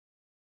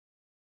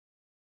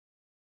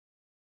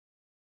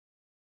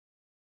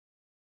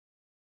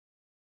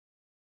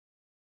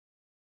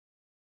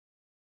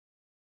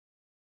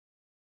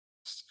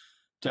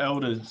to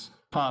elders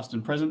past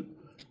and present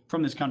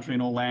from this country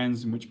and all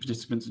lands in which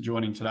participants are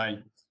joining today,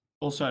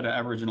 also to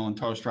Aboriginal and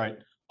Torres Strait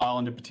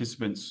Islander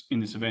participants in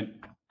this event.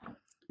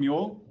 You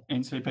all,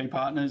 NCP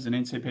partners and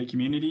NCP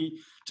community,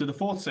 to the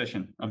fourth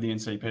session of the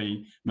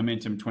NCP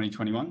Momentum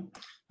 2021.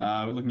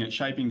 We're looking at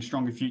shaping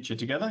stronger future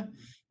together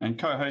and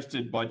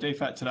co-hosted by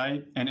DFAT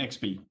today and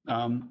XP.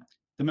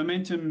 The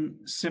Momentum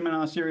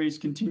seminar series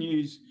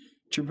continues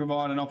to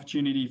provide an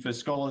opportunity for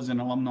scholars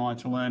and alumni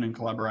to learn and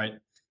collaborate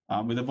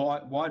with a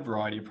wide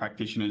variety of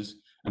practitioners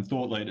and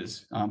thought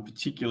leaders,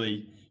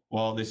 particularly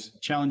while this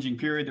challenging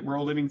period that we're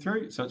all living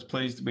through. So it's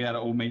pleased to be able to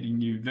all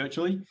meeting you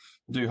virtually.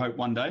 I do hope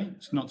one day,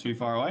 it's not too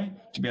far away,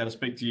 to be able to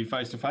speak to you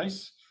face to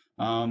face.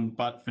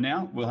 But for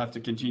now, we'll have to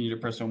continue to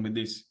press on with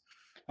this.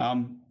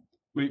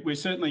 We're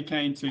certainly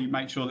keen to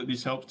make sure that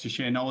this helps to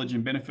share knowledge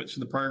and benefits for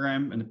the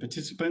program and the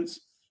participants.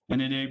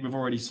 And indeed, we've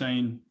already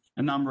seen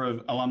a number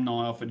of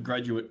alumni offered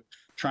graduate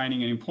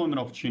training and employment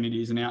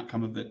opportunities as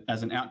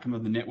an outcome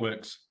of the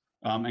networks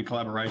and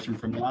collaboration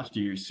from last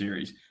year's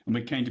series. And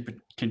we're keen to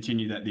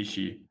continue that this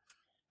year.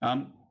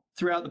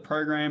 Throughout the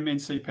program,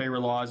 NCP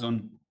relies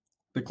on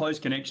the close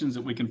connections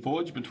that we can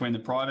forge between the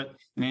private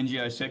and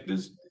NGO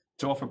sectors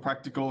to offer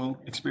practical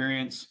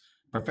experience,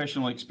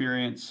 professional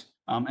experience,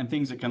 and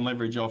things that can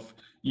leverage off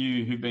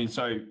you who've been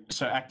so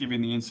active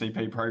in the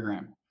NCP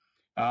program.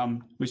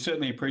 We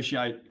certainly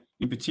appreciate,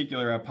 in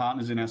particular, our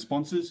partners and our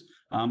sponsors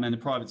and the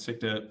private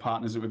sector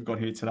partners that we've got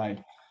here today.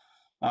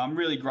 I'm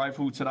really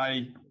grateful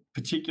today,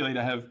 particularly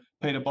to have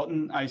Peter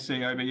Botten,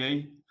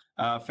 ACOBE,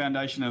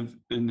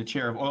 and the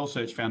chair of Oil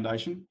Search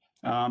Foundation.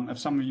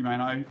 As some of you may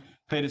know,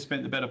 Peter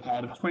spent the better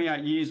part of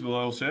 28 years with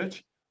Oil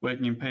Search,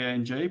 working in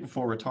PNG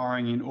before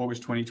retiring in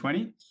August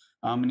 2020,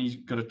 and he's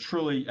got a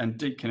truly and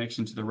deep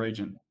connection to the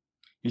region.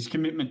 His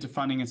commitment to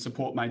funding and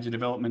support major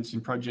developments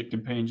in project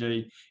in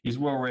PNG is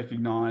well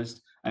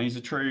recognised, and he's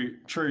a true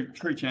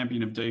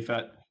champion of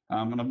DFAT.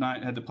 And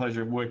I've had the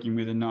pleasure of working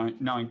with and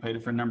knowing Peter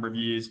for a number of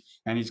years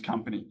and his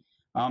company.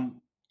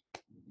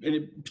 In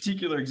a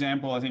particular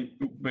example, I think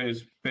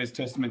bears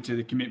testament to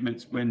the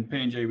commitments when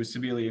PNG was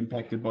severely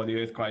impacted by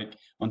the earthquake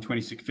on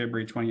 26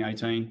 February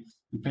 2018.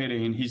 And Peter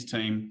and his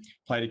team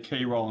played a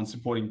key role in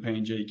supporting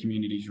PNG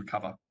communities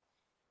recover.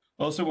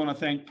 I also want to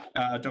thank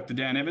Dr.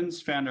 Dan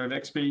Evans, founder of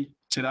XP,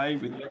 today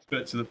with the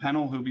experts of the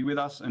panel who'll be with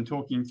us and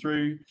talking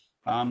through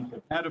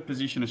how to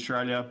position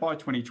Australia by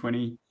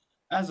 2020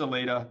 as a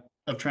leader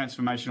of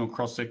transformational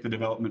cross-sector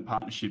development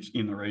partnerships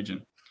in the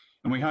region.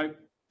 And we hope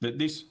that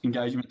this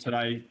engagement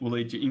today will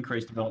lead to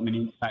increased development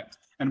impact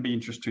and be of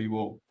interest to you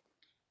all.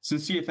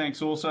 Sincere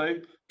thanks also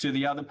to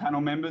the other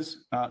panel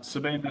members,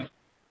 Sabina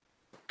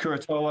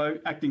Curatolo,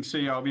 Acting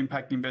CEO of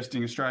Impact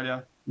Investing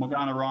Australia,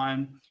 Morgana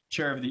Ryan,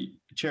 Chair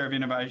of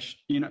Innovation,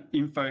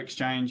 Info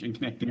Exchange and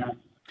Connecting Up,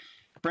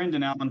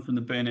 Brendan Allen from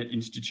the Burnett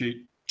Institute,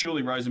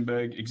 Julie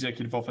Rosenberg,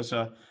 Executive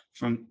Officer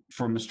from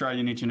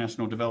Australian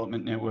International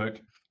Development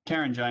Network,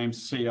 Karen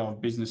James, CEO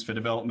of Business for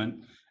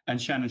Development, and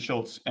Shannon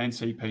Schultz,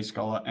 NCP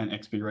Scholar and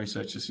XP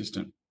Research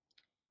Assistant.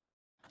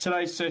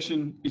 Today's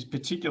session is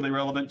particularly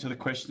relevant to the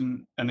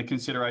question and the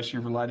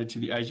consideration related to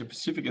the Asia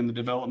Pacific and the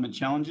development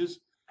challenges,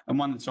 and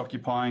one that's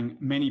occupying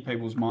many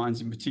people's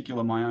minds, in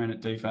particular my own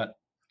at DFAT.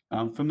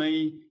 For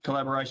me,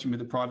 collaboration with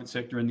the private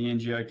sector and the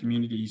NGO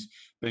community has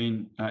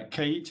been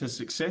key to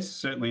success,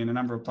 certainly in a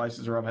number of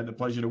places where I've had the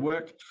pleasure to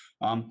work,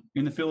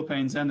 in the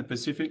Philippines and the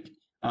Pacific,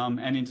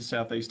 and into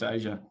Southeast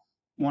Asia.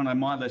 One of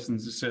my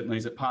lessons is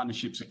that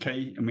partnerships are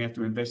key and we have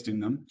to invest in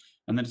them,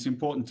 and that it's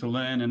important to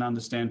learn and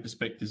understand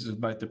perspectives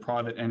of both the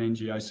private and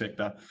NGO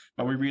sector,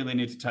 but we really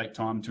need to take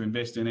time to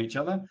invest in each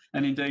other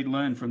and indeed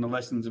learn from the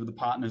lessons of the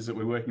partners that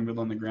we're working with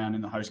on the ground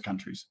in the host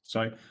countries.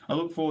 So I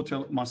look forward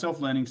to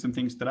myself learning some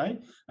things today,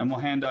 and we'll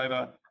hand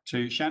over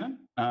to Shannon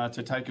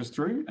to take us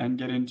through and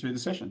get into the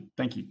session.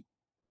 Thank you.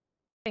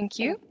 Thank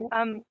you.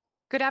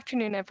 Good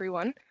afternoon,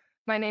 everyone.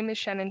 My name is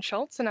Shannon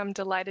Schultz, and I'm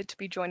delighted to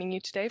be joining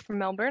you today from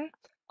Melbourne,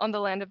 on the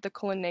land of the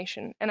Kulin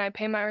Nation, and I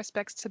pay my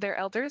respects to their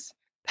elders,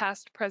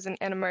 past, present,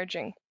 and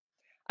emerging.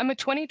 I'm a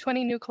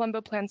 2020 New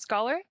Colombo Plan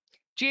Scholar,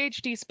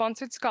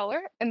 GHD-sponsored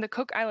scholar, and the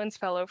Cook Islands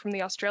Fellow from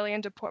the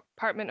Australian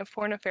Department of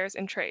Foreign Affairs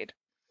and Trade.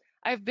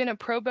 I've been a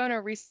pro bono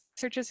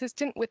research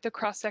assistant with the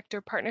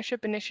Cross-Sector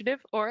Partnership Initiative,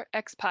 or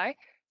XPI,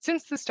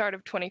 since the start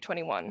of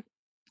 2021.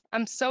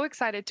 I'm so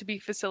excited to be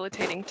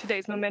facilitating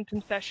today's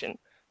Momentum session,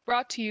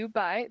 brought to you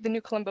by the New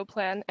Colombo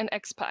Plan and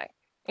XPI,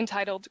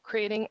 entitled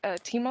Creating a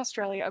Team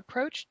Australia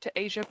Approach to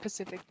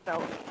Asia-Pacific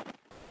Development.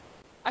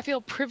 I feel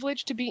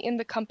privileged to be in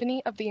the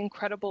company of the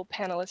incredible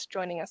panelists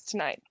joining us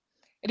tonight.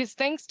 It is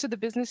thanks to the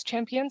business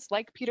champions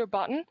like Peter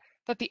Botten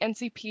that the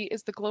NCP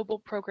is the global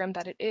program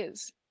that it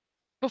is.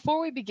 Before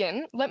we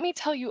begin, let me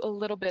tell you a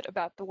little bit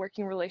about the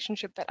working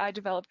relationship that I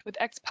developed with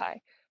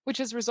XPI, which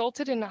has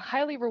resulted in a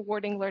highly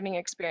rewarding learning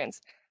experience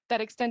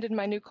that extended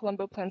my New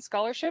Colombo Plan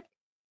scholarship,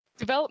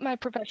 developed my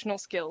professional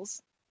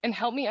skills, and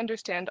help me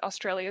understand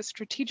Australia's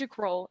strategic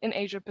role in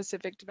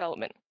Asia-Pacific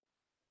development.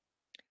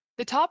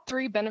 The top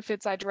 3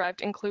 benefits I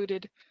derived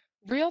included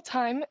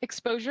real-time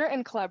exposure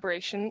and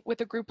collaboration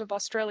with a group of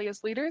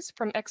Australia's leaders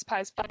from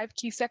XPI's 5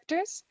 key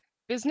sectors: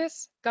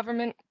 business,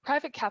 government,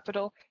 private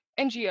capital,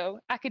 NGO,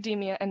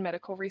 academia, and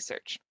medical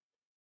research.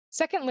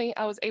 Secondly,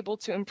 I was able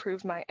to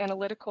improve my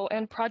analytical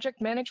and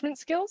project management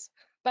skills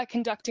by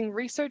conducting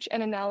research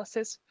and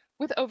analysis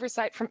with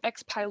oversight from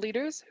XPI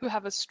leaders who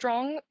have a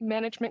strong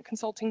management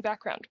consulting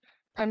background,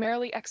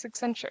 primarily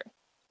ex-Accenture.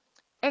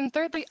 And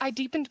thirdly, I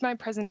deepened my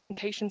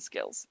presentation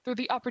skills through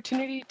the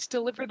opportunity to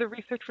deliver the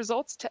research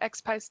results to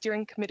XPI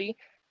Steering Committee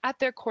at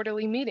their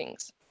quarterly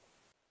meetings.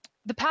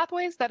 The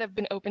pathways that have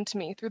been opened to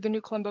me through the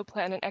New Colombo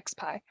Plan and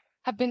XPI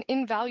have been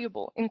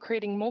invaluable in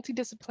creating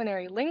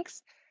multidisciplinary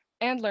links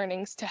and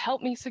learnings to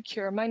help me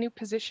secure my new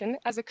position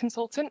as a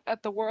consultant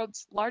at the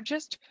world's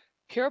largest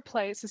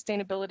pure-play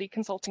sustainability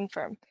consulting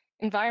firm,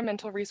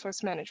 Environmental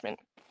Resource Management.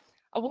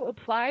 I will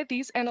apply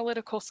these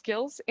analytical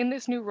skills in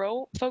this new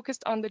role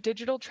focused on the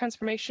digital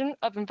transformation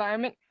of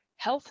environment,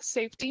 health,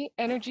 safety,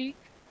 energy,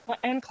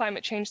 and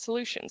climate change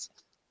solutions,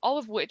 all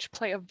of which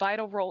play a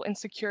vital role in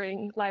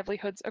securing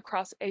livelihoods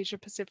across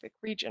Asia-Pacific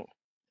region.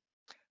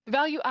 The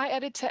value I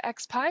added to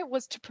XPI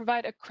was to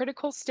provide a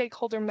critical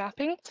stakeholder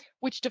mapping,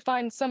 which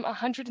defined some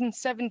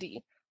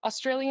 170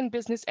 Australian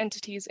business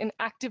entities in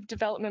active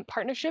development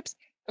partnerships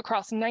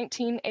across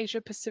 19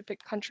 Asia-Pacific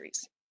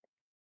countries.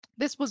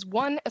 This was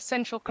one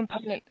essential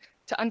component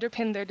to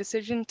underpin their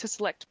decision to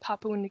select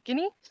Papua New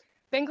Guinea,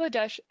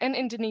 Bangladesh, and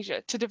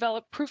Indonesia to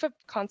develop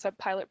proof-of-concept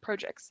pilot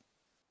projects.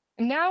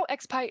 And now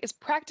XPI is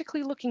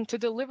practically looking to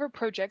deliver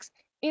projects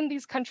in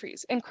these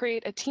countries and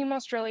create a Team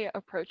Australia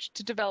approach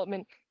to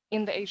development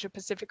in the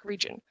Asia-Pacific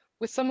region,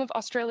 with some of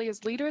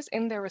Australia's leaders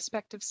in their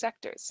respective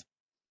sectors.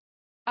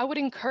 I would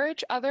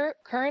encourage other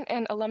current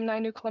and alumni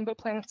New Colombo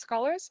Plan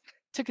scholars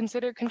to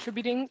consider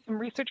contributing some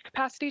research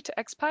capacity to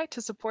XPI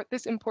to support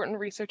this important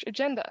research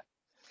agenda.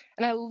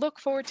 And I look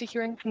forward to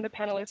hearing from the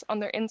panelists on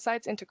their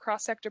insights into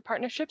cross-sector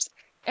partnerships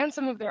and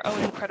some of their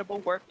own incredible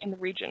work in the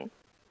region.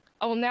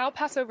 I will now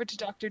pass over to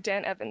Dr.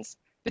 Dan Evans,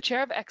 the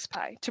chair of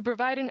XPI, to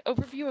provide an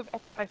overview of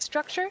XPI's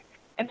structure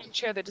and then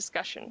chair the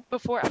discussion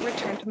before I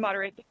return to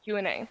moderate the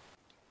Q&A.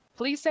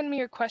 Please send me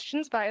your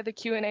questions via the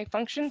Q&A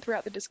function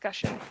throughout the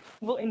discussion.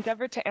 We'll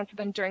endeavor to answer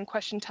them during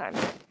question time.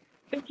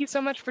 Thank you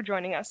so much for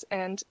joining us,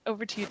 and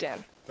over to you,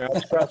 Dan. I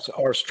express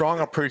our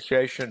strong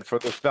appreciation for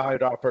this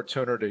valued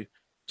opportunity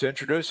to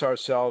introduce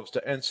ourselves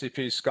to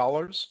NCP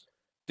scholars,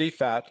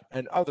 DFAT,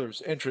 and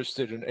others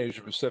interested in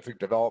Asia-Pacific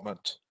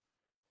development.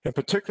 In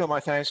particular, my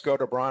thanks go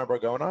to Brian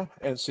Bergona,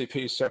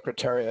 NCP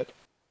Secretariat,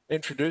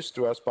 introduced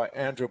to us by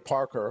Andrew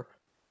Parker,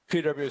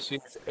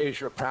 PwC's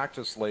Asia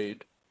Practice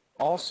Lead,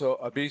 also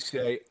a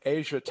BCA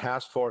Asia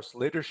Task Force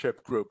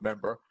Leadership Group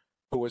member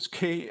who was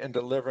key in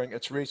delivering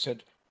its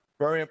recent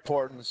very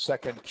important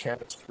Second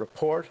Chance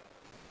report,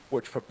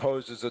 which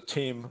proposes a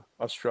Team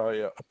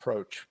Australia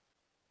approach.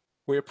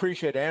 We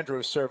appreciate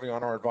Andrew serving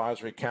on our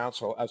advisory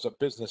council as a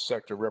business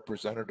sector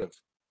representative.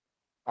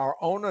 Our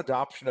own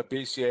adoption of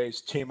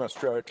BCA's Team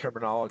Australia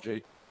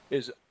terminology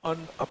is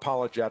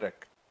unapologetic,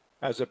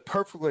 as it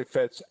perfectly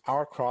fits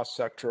our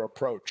cross-sector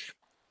approach.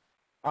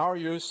 Our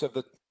use of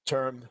the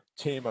term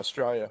Team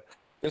Australia,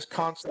 this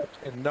concept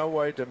in no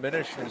way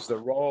diminishes the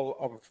role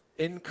of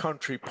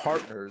in-country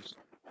partners,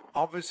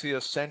 obviously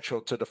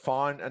essential to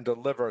define and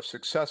deliver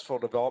successful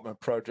development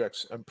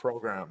projects and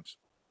programs.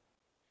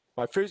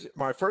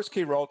 My first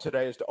key role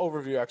today is to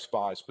overview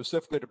XPI,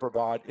 specifically to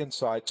provide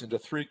insights into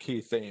 3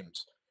 key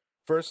themes.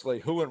 Firstly,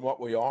 who and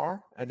what we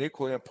are, and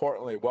equally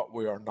importantly, what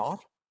we are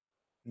not.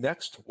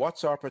 Next,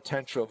 what's our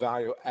potential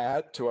value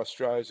add to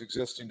Australia's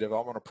existing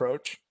development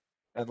approach?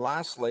 And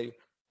lastly,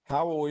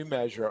 how will we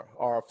measure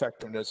our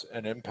effectiveness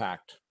and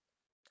impact?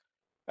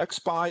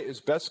 XPI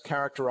is best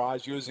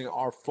characterized using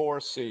our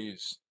 4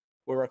 Cs.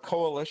 We're a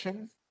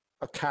coalition,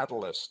 a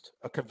catalyst,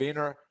 a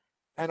convener,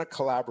 and a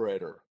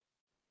collaborator.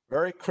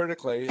 Very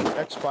critically,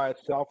 XPI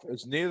itself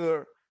is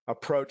neither a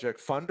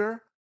project funder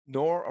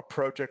nor a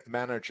project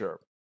manager.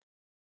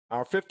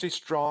 Our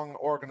 50-strong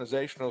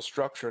organizational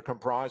structure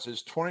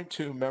comprises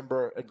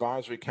 22-member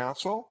advisory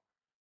council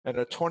and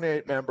a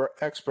 28-member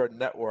expert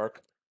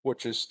network,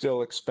 which is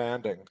still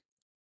expanding.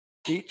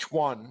 Each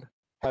one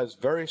has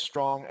very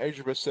strong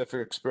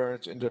Asia-Pacific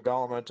experience in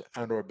development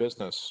and/or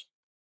business.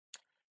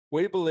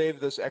 We believe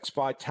this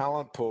XPI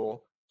talent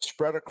pool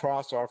spread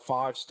across our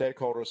 5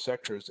 stakeholder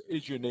sectors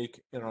is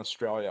unique in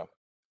Australia.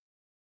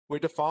 We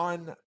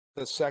define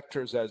the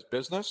sectors as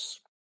business,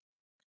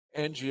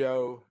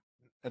 NGO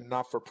and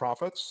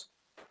not-for-profits,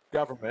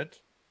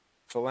 government,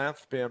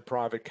 philanthropy and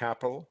private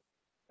capital,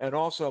 and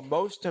also,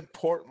 most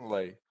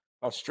importantly,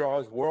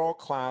 Australia's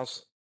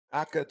world-class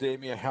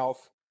academia,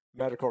 health,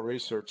 medical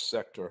research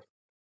sector.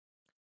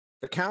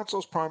 The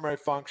Council's primary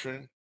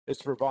function is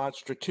to provide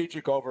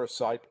strategic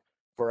oversight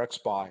for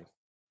XPI.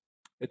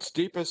 Its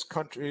deepest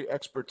country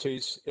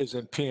expertise is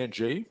in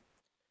PNG,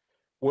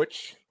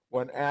 which,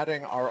 when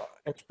adding our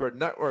expert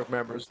network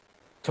members,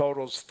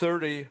 totals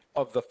 30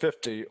 of the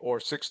 50, or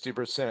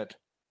 60%,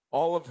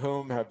 all of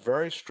whom have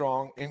very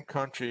strong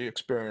in-country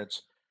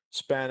experience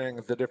spanning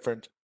the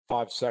different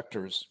 5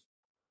 sectors.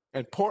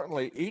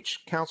 Importantly, each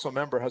council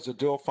member has a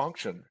dual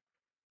function,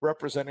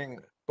 representing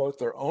both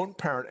their own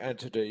parent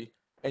entity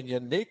and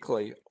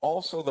uniquely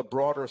also the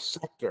broader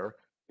sector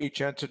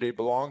each entity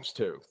belongs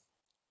to.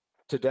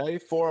 Today,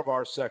 4 of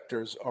our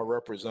sectors are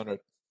represented.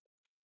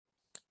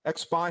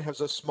 XBI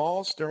has a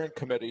small steering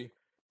committee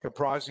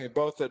comprising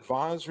both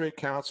advisory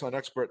council and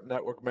expert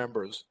network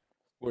members,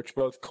 which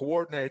both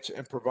coordinates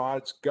and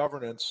provides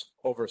governance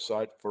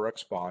oversight for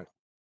XBI.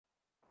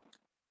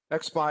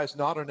 XBI is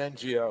not an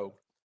NGO.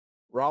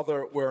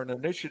 Rather, we're an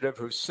initiative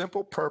whose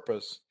simple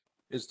purpose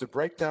is to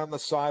break down the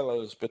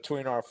silos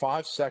between our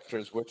 5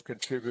 sectors which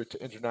contribute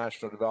to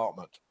international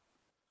development.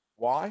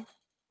 Why?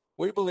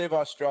 We believe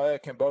Australia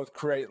can both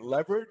create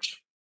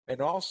leverage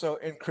and also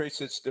increase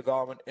its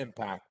development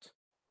impact.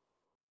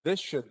 This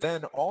should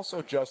then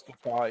also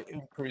justify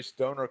increased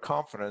donor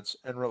confidence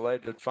and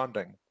related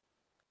funding.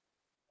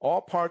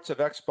 All parts of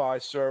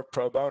XBI serve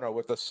pro bono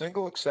with the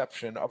single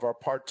exception of our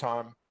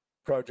part-time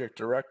project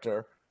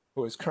director,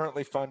 who is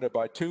currently funded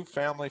by 2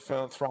 family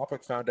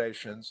philanthropic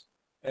foundations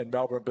and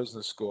Melbourne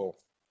Business School.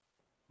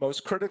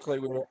 Most critically,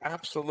 we were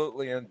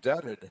absolutely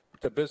indebted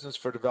to Business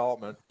for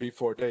Development,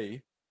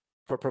 B4D,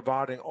 for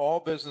providing all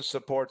business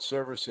support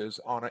services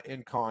on an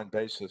in-kind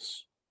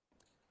basis.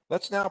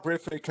 Let's now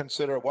briefly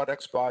consider what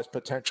XBI's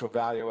potential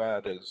value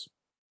add is.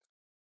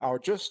 Our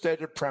just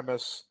stated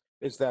premise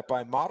is that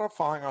by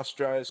modifying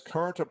Australia's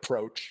current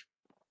approach,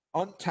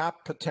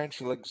 untapped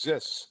potential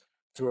exists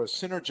through a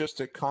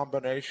synergistic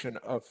combination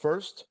of,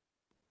 first,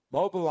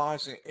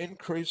 mobilizing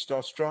increased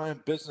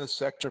Australian business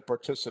sector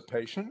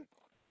participation,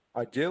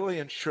 ideally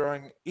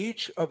ensuring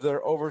each of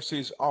their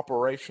overseas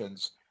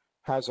operations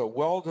has a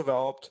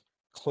well-developed,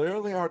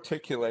 clearly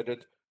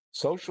articulated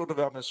social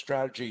development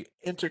strategy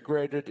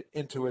integrated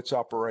into its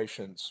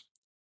operations.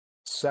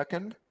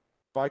 Second,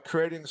 by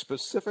creating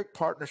specific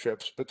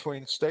partnerships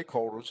between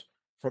stakeholders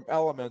from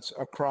elements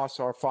across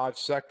our 5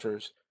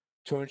 sectors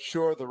to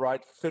ensure the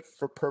right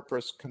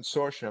fit-for-purpose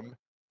consortium,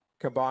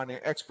 combining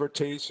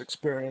expertise,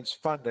 experience,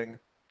 funding,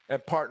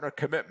 and partner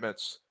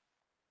commitments,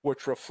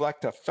 which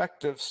reflect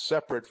effective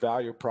separate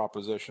value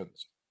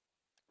propositions.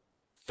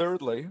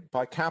 Thirdly,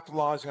 by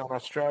capitalizing on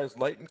Australia's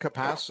latent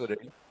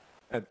capacity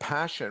and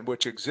passion,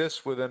 which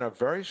exists within a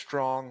very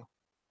strong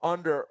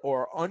under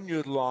or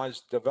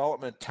unutilized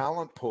development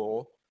talent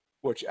pool,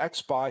 which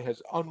XBI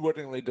has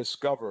unwittingly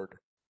discovered.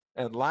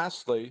 And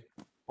lastly,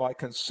 by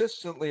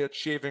consistently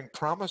achieving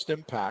promised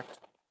impact,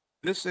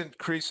 this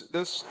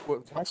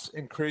with us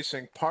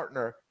increasing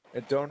partner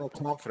and donor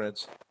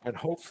confidence and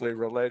hopefully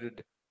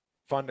related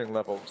funding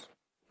levels.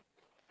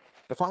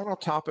 The final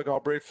topic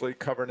I'll briefly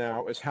cover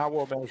now is how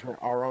we'll measure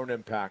our own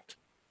impact.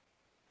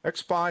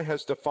 XBI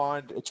has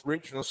defined its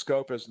regional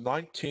scope as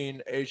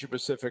 19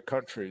 Asia-Pacific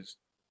countries,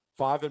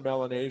 5 in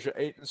Melanesia,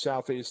 8 in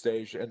Southeast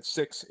Asia, and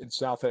 6 in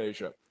South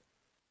Asia.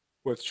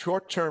 With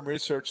short-term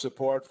research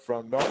support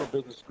from Melbourne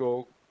Business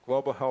School,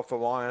 Global Health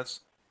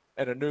Alliance,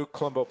 and a new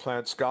Colombo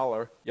Plan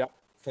scholar, yep,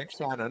 think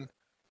Shannon,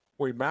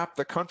 we mapped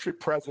the country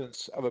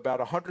presence of about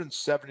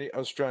 170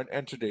 Australian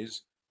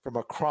entities from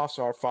across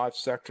our 5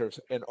 sectors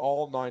in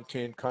all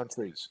 19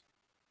 countries.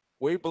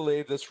 We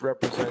believe this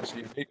represents a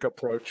unique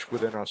approach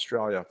within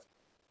Australia.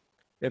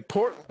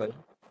 Importantly,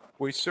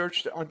 we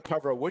searched to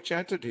uncover which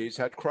entities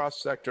had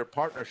cross-sector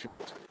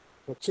partnerships,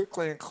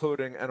 particularly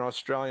including an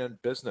Australian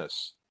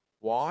business.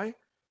 Why?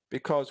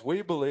 Because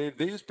we believe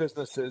these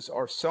businesses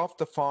are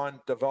self-defined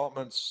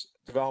development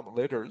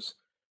leaders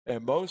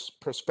and most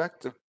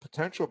prospective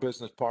potential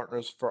business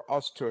partners for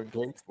us to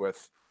engage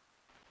with.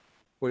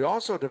 We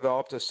also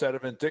developed a set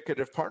of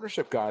indicative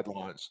partnership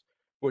guidelines,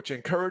 which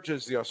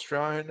encourages the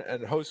Australian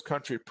and host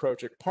country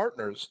project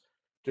partners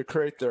to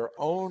create their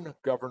own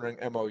governing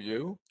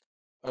MOU,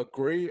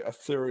 agree a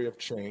theory of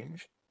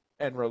change,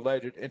 and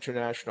related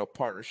international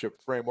partnership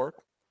framework,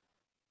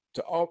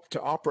 to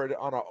operate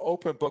on an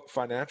open book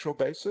financial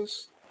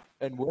basis,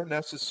 and where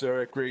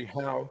necessary, agree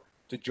how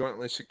to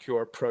jointly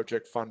secure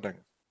project funding.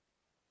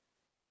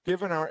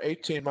 Given our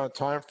 18-month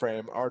time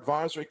frame, our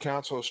advisory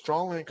council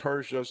strongly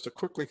encouraged us to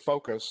quickly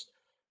focus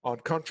on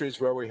countries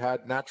where we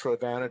had natural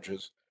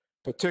advantages,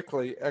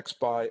 particularly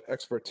XBI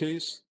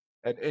expertise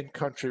and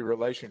in-country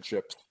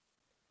relationships.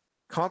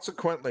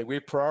 Consequently, we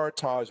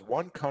prioritize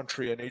one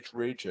country in each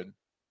region,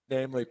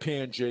 namely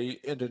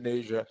PNG,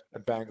 Indonesia,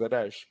 and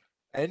Bangladesh,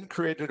 and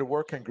created a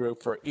working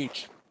group for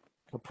each,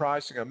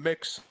 comprising a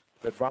mix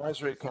of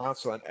advisory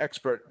council and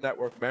expert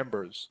network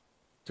members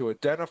to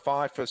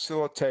identify,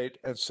 facilitate,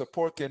 and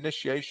support the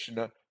initiation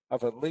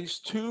of at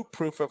least 2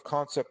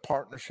 proof-of-concept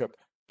partnership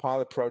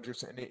pilot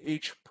projects in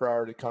each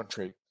priority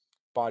country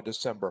by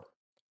December.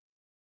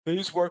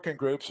 These working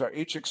groups are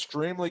each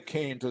extremely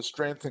keen to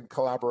strengthen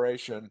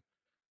collaboration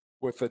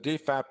with the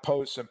DFAT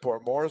posts in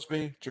Port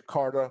Moresby,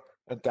 Jakarta,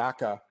 and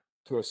Dhaka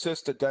to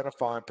assist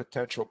identifying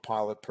potential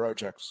pilot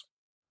projects.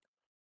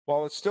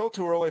 While it's still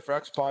too early for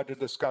XBI to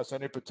discuss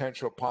any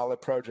potential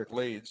pilot project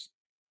leads,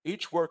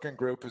 each working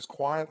group is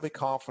quietly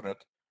confident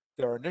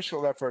their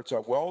initial efforts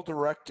are well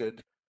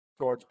directed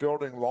towards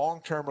building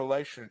long-term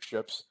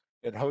relationships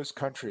in host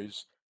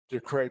countries to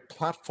create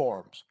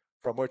platforms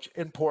from which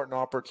important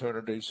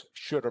opportunities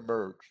should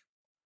emerge.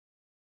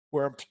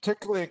 We're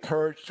particularly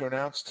encouraged to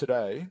announce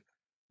today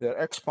that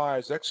XPI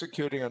is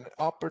executing an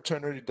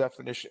opportunity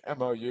definition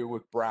MOU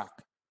with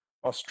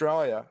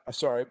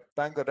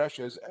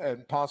Bangladesh's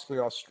and possibly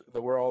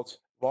the world's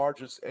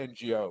largest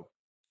NGO.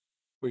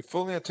 We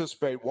fully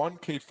anticipate one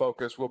key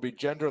focus will be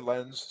gender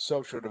lens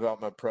social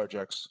development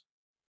projects.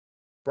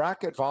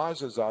 BRAC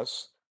advises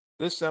us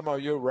this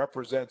MOU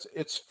represents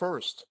its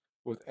first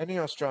with any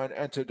Australian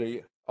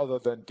entity other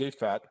than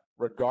DFAT,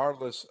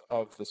 regardless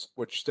of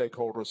which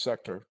stakeholder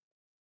sector.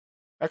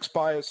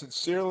 XPI is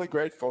sincerely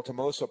grateful to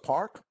Melissa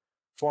Park,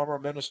 former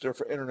Minister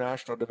for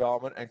International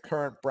Development and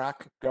current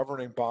BRAC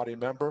governing body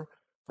member,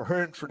 for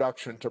her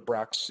introduction to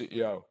BRAC's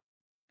CEO.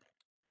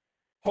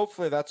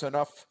 Hopefully that's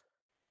enough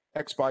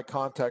XPI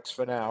context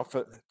for now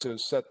to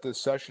set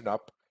this session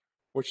up,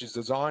 which is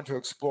designed to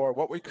explore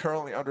what we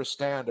currently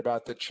understand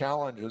about the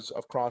challenges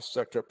of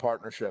cross-sector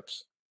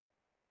partnerships.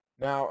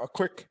 Now, a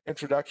quick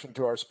introduction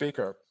to our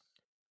speaker.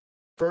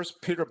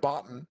 First, Peter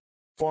Botten,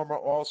 former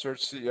Oil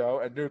Search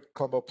CEO and New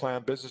Colombo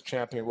Plan business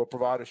champion, will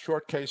provide a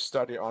short case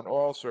study on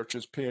Oil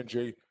Search's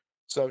PNG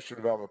social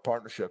development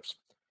partnerships.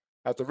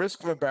 At the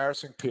risk of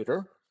embarrassing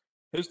Peter,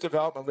 his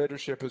development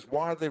leadership is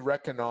widely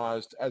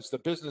recognized as the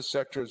business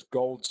sector's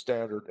gold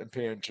standard in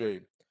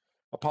PNG.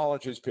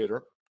 Apologies,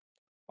 Peter.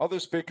 Other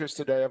speakers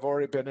today have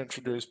already been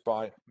introduced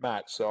by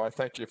Matt, so I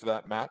thank you for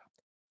that, Matt.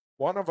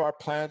 One of our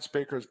planned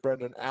speakers,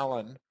 Brendan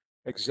Allen,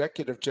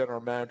 Executive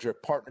General Manager,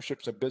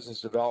 Partnerships and Business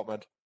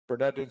Development,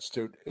 Burnett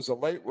Institute, is a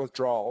late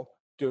withdrawal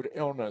due to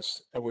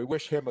illness, and we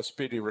wish him a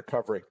speedy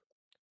recovery.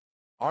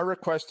 I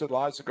requested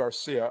Liza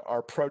Garcia,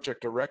 our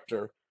project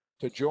director,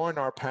 to join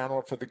our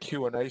panel for the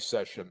Q&A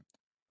session.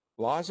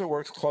 Liza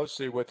works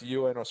closely with the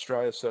UN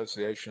Australia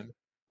Association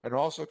and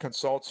also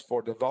consults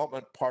for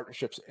Development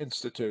Partnerships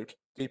Institute,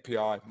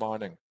 DPI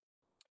Mining.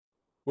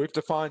 We've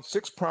defined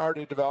 6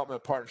 priority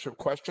development partnership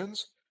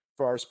questions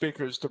for our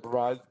speakers to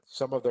provide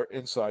some of their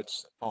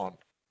insights on.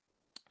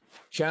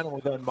 Shannon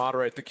will then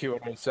moderate the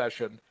Q&A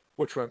session,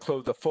 which will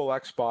include the full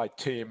XPI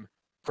team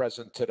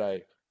present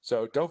today.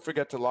 So don't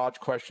forget to lodge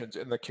questions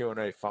in the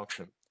Q&A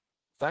function.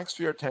 Thanks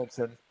for your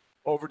attention.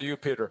 Over to you,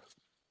 Peter.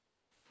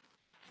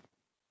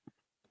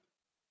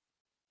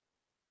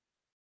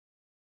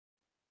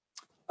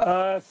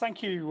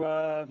 Thank you,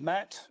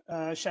 Matt,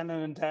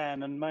 Shannon and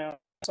Dan, and may I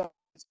say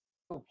it's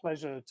a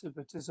pleasure to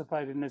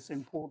participate in this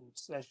important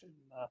session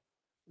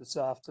this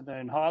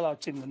afternoon,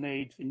 highlighting the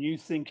need for new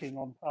thinking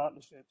on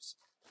partnerships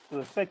to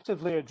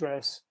effectively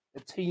address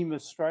the Team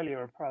Australia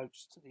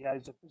approach to the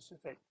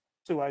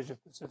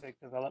Asia-Pacific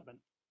development.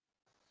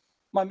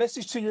 My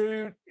message to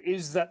you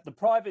is that the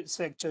private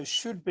sector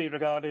should be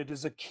regarded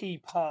as a key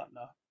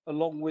partner,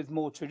 along with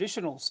more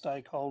traditional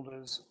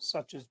stakeholders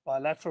such as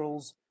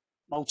bilaterals,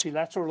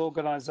 multilateral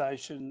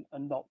organisation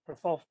and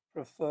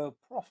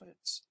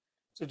not-for-profits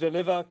to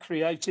deliver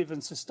creative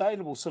and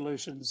sustainable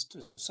solutions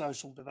to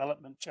social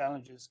development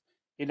challenges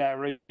in our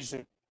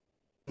region.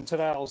 And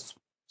today I'll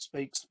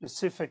speak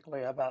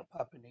specifically about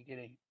Papua New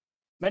Guinea.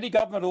 Many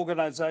government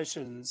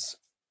organisations,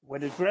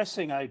 when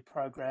addressing aid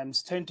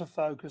programs, tend to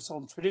focus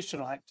on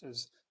traditional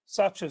actors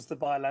such as the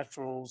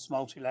bilaterals,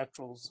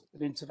 multilaterals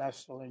and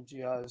international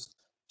NGOs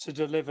to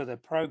deliver their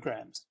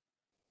programs.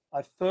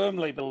 I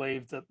firmly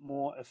believe that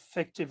more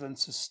effective and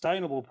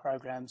sustainable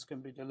programs can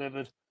be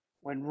delivered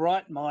when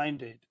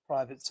right-minded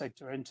private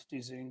sector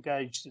entities are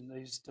engaged in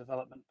these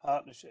development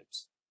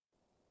partnerships.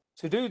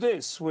 To do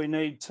this, we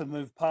need to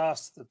move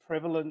past the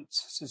prevalent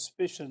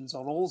suspicions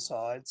on all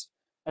sides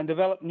and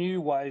develop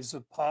new ways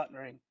of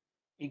partnering,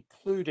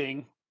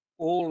 including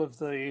all of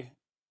the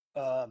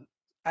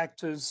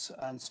actors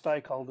and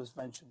stakeholders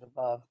mentioned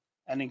above,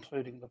 and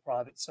including the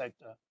private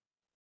sector.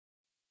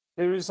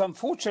 There is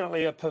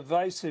unfortunately a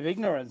pervasive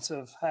ignorance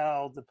of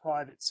how the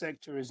private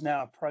sector is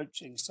now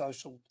approaching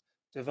social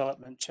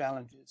development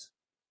challenges.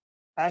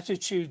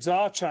 Attitudes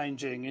are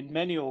changing in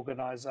many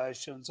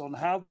organisations on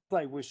how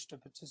they wish to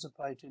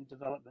participate in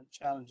development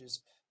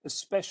challenges,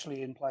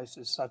 especially in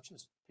places such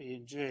as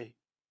PNG.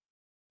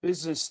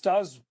 Business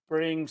does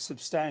bring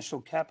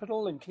substantial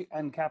capital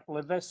and capital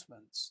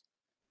investments.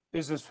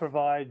 Business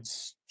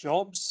provides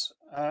jobs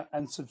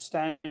and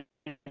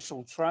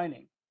substantial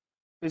training.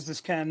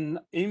 Business can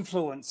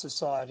influence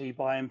society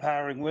by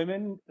empowering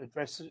women,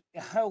 address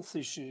health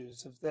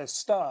issues of their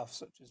staff,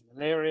 such as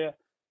malaria,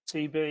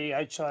 TB,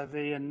 HIV,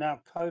 and now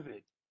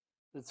COVID,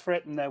 that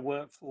threaten their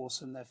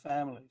workforce and their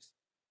families,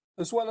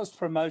 as well as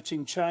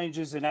promoting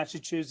changes in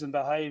attitudes and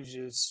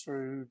behaviours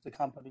through the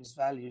company's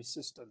value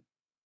system.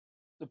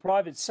 The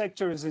private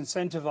sector is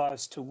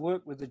incentivized to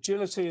work with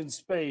agility and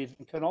speed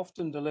and can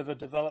often deliver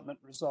development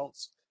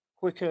results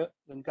quicker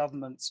than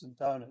governments and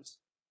donors.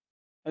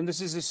 And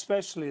this is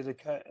especially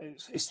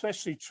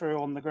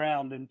true on the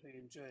ground in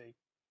PNG.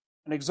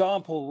 An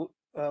example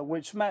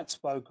which Matt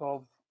spoke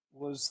of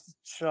was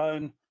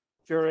shown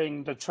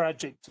during the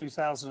tragic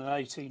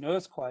 2018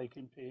 earthquake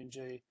in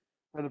PNG,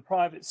 where the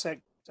private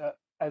sector,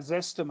 as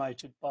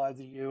estimated by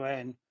the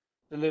UN,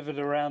 delivered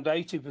around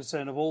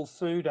 80% of all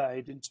food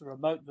aid into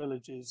remote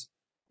villages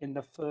in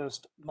the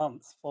first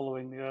month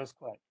following the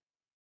earthquake.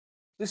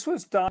 This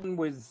was done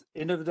with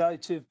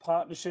innovative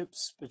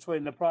partnerships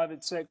between the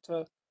private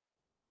sector,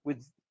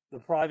 with the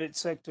private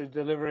sector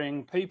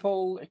delivering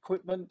people,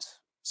 equipment,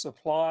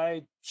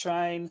 supply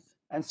chain,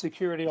 and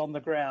security on the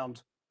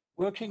ground,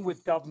 working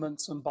with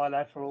governments and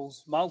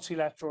bilaterals,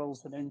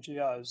 multilaterals, and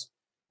NGOs,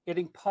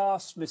 getting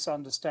past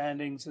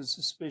misunderstandings and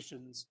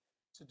suspicions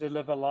to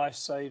deliver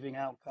life-saving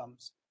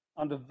outcomes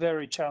under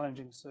very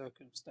challenging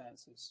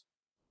circumstances.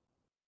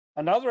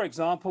 Another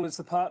example is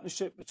the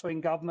partnership between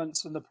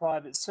governments and the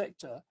private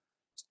sector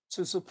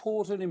to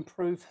support and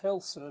improve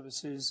health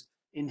services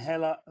in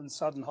Hela and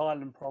Southern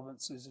Highland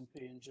provinces in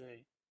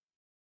PNG.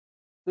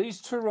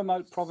 These two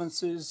remote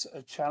provinces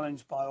are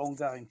challenged by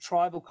ongoing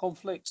tribal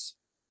conflicts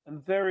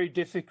and very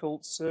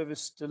difficult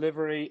service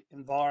delivery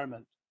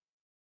environment.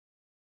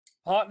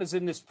 Partners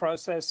in this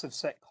process have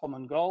set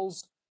common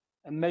goals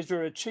and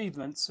measure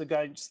achievements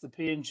against the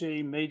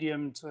PNG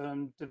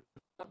medium-term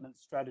development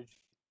strategy,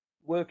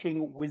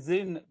 working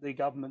within the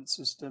government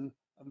system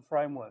and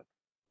framework.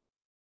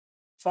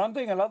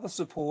 Funding and other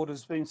support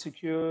has been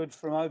secured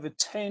from over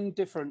 10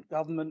 different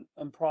government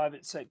and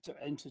private sector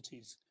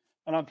entities.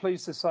 And I'm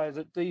pleased to say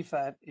that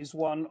DFAT is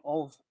one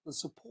of the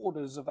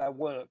supporters of our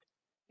work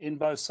in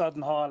both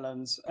Southern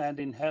Highlands and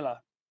in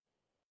Hela.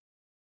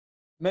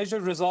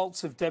 Measured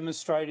results have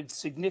demonstrated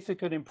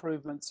significant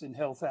improvements in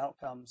health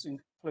outcomes,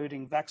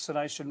 including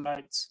vaccination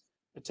rates,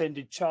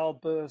 attended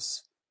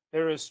childbirths,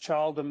 various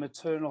child and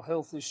maternal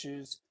health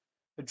issues,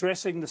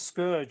 addressing the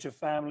scourge of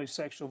family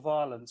sexual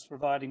violence,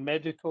 providing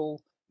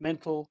medical,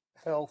 mental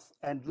health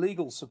and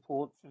legal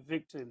support for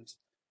victims,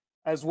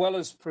 as well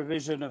as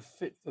provision of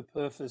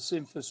fit-for-purpose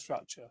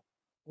infrastructure,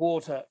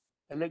 water,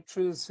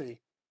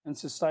 electricity, and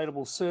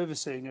sustainable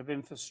servicing of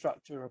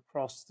infrastructure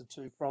across the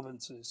two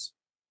provinces.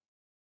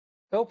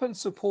 Help and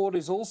support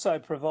is also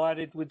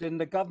provided within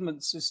the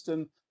government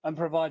system and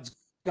provides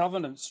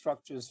governance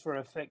structures for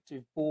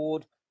effective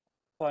board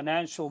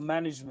financial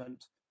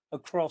management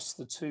across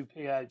the two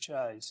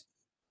PHAs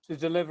to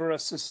deliver a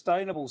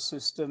sustainable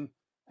system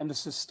and a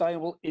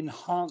sustainable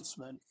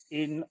enhancement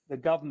in the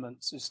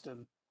government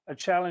system, a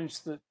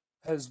challenge that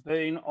has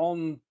been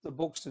on the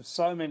books of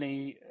so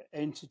many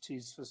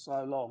entities for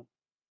so long.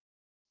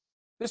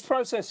 This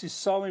process is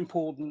so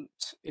important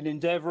in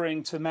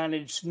endeavouring to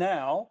manage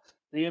now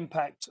the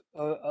impact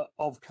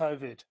of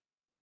COVID.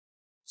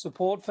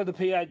 Support for the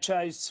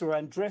PHAs to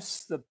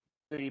address the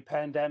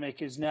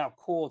pandemic is now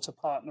core to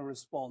partner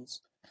response,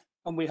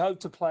 and we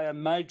hope to play a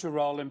major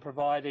role in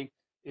providing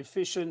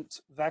efficient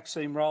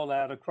vaccine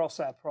rollout across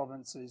our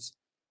provinces,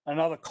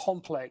 another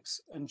complex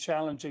and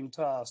challenging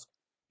task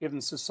given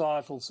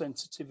societal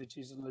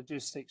sensitivities and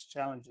logistics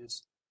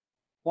challenges,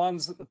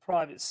 ones that the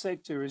private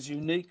sector is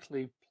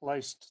uniquely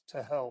placed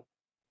to help.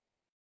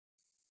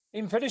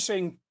 In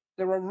finishing,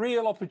 there are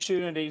real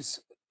opportunities,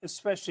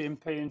 especially in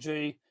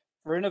PNG,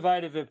 for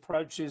innovative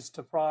approaches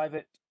to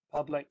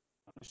private-public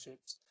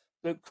partnerships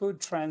that could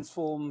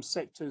transform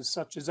sectors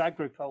such as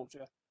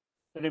agriculture,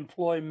 that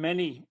employ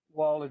many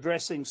while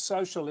addressing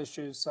social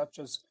issues such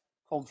as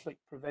conflict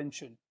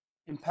prevention,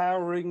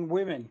 empowering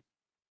women,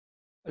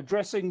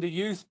 addressing the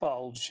youth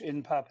bulge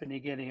in Papua New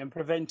Guinea and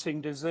preventing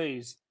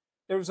disease.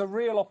 There is a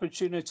real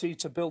opportunity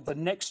to build the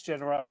next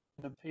generation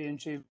of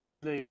PNG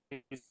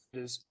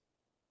leaders,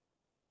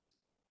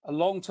 a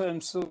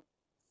long-term solution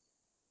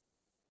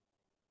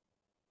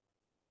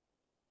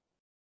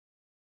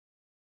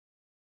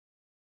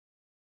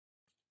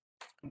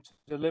to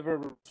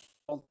deliver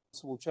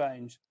responsible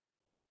change.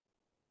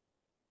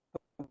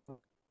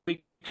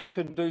 We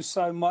can do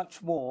so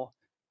much more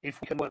if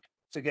we can work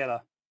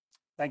together.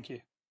 Thank you.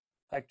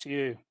 Back to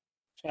you,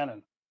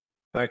 Shannon.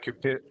 Thank you,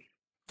 Peter.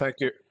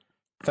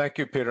 Thank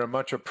you, Peter.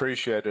 Much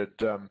appreciated.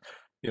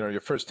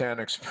 Your firsthand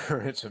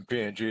experience in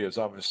PNG is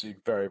obviously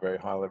very, very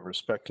highly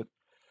respected.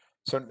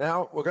 So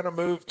now we're going to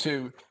move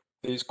to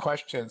these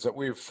questions that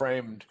we've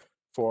framed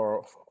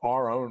for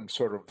our own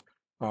sort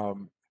of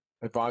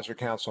advisory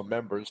council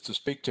members to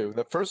speak to.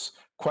 The first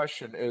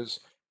question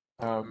is,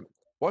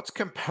 what's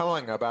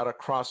compelling about a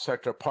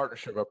cross-sector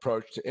partnership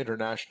approach to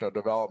international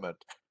development?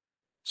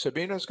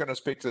 Sabina is going to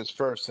speak to this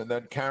first, and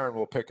then Karen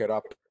will pick it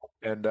up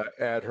and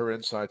add her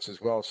insights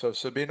as well. So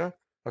Sabina,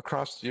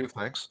 across to you,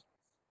 thanks.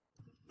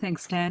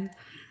 Thanks, Dan.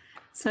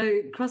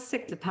 So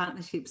cross-sector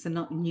partnerships are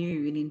not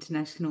new in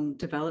international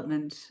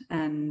development.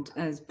 And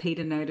as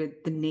Peter noted,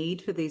 the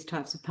need for these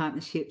types of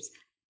partnerships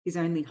is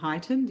only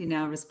heightened in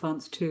our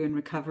response to and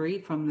recovery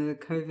from the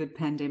COVID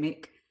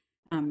pandemic.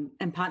 And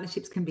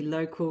partnerships can be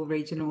local,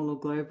 regional, or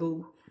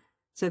global.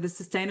 So the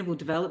Sustainable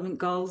Development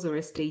Goals, or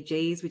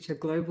SDGs, which are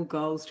global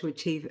goals to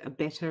achieve a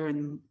better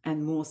and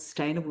more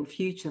sustainable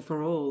future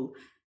for all,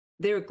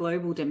 they're a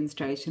global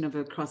demonstration of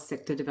a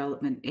cross-sector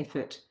development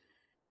effort.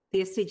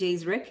 The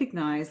SDGs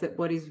recognise that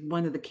what is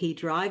one of the key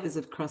drivers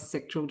of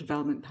cross-sectoral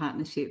development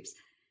partnerships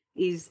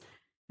is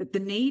that the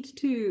need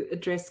to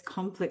address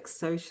complex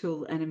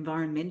social and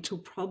environmental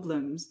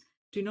problems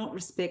do not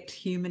respect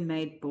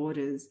human-made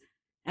borders,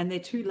 and they're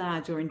too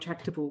large or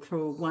intractable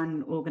for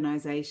one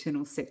organisation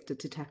or sector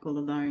to tackle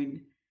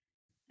alone.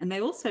 And they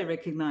also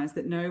recognise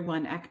that no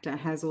one actor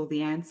has all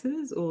the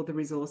answers or the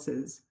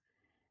resources.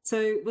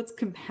 So what's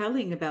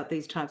compelling about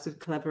these types of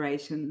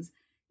collaborations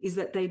is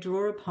that they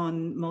draw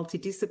upon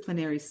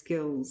multidisciplinary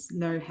skills,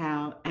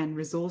 know-how and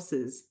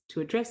resources to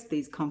address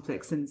these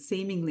complex and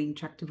seemingly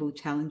intractable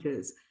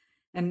challenges.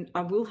 And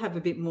I will have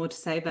a bit more to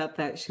say about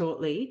that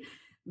shortly,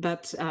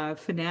 but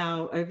for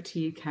now, over to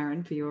you,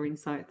 Karen, for your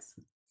insights.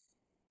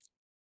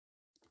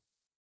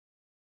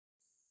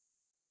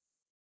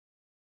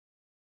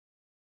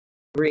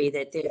 Agree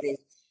that they're the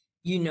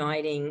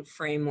uniting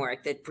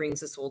framework that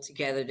brings us all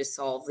together to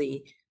solve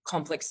the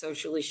complex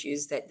social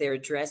issues that they're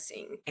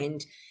addressing.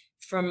 And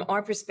from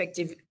our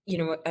perspective,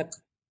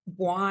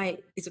 why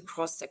is a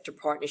cross-sector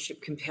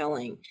partnership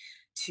compelling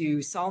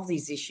to solve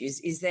these issues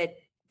is that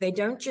they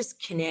don't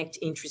just connect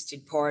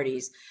interested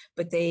parties,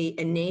 but they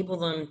enable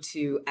them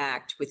to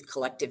act with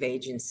collective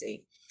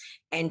agency.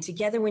 And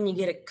together, when you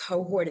get a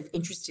cohort of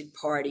interested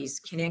parties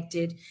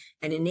connected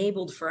and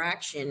enabled for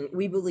action,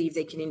 we believe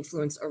they can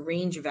influence a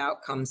range of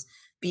outcomes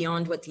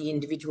beyond what the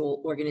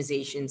individual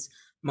organizations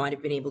might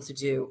have been able to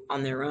do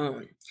on their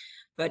own.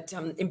 But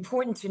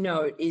important to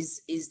note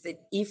is that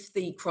if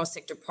the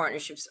cross-sector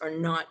partnerships are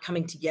not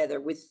coming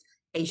together with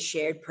a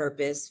shared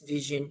purpose,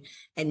 vision,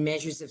 and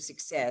measures of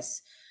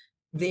success,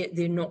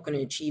 they're not going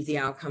to achieve the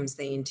outcomes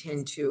they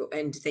intend to,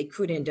 and they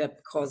could end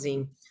up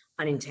causing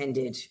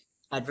unintended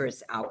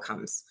adverse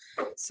outcomes.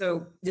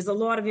 So there's a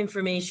lot of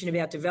information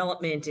about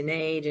development and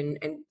aid, and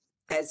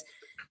as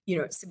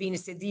Sabina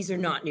said, these are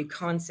not new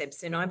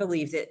concepts, and I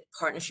believe that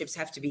partnerships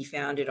have to be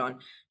founded on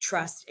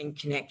trust and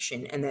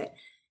connection, and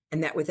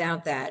that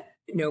without that,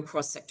 no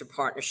cross-sector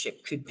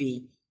partnership could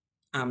be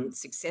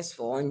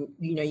successful. And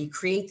you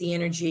create the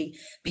energy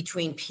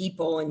between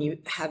people, and you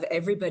have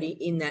everybody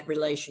in that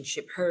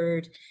relationship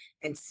heard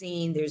and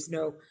seen. There's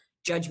no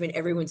judgment.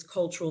 Everyone's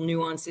cultural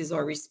nuances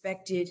are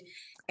respected.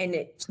 And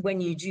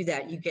when you do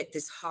that, you get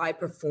this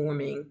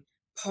high-performing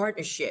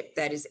partnership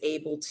that is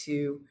able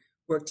to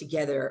work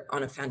together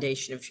on a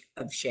foundation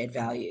of shared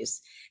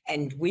values.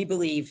 And we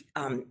believe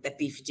at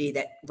B4D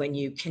that when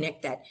you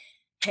connect that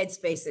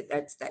headspace,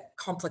 that's that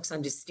complex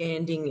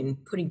understanding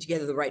and putting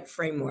together the right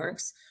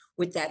frameworks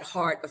with that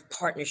heart of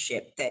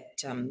partnership,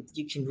 that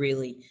you can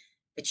really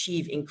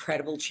achieve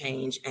incredible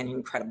change and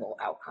incredible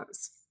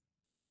outcomes.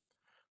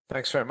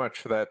 Thanks very much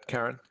for that,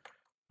 Karen.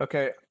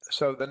 Okay,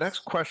 so the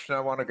next question I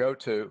want to go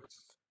to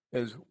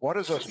is, what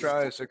has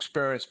Australia's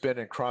experience been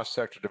in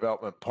cross-sector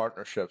development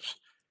partnerships?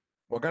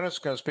 Morgana's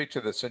going to speak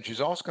to this, and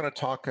she's also going to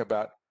talk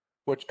about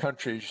which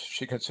countries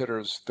she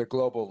considers the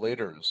global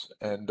leaders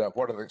and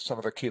what are some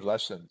of the key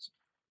lessons.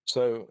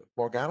 So,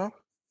 Morgana?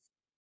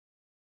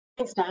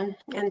 Thanks, Dan,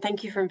 and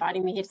thank you for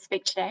inviting me here to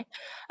speak today.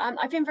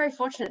 I've been very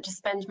fortunate to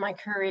spend my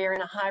career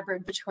in a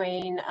hybrid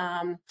between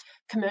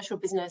commercial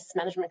business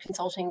management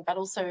consulting, but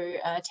also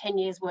 10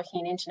 years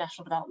working in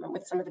international development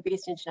with some of the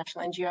biggest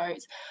international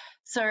NGOs.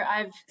 So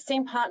I've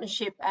seen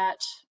partnership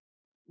at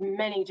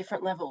many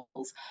different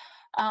levels.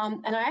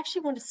 And I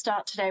actually want to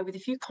start today with a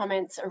few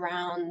comments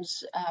around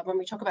when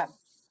we talk about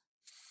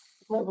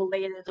global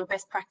leaders or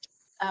best practice.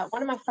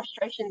 One of my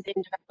frustrations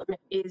in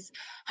development is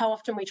how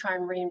often we try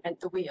and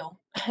reinvent the wheel.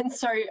 And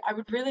so I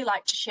would really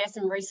like to share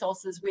some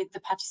resources with the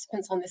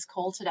participants on this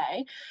call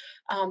today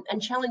and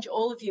challenge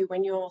all of you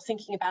when you're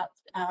thinking about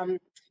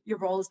your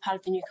role as part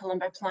of the New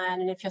Colombo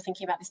Plan, and if you're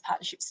thinking about this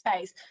partnership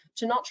space,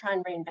 to not try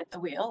and reinvent the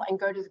wheel and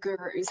go to the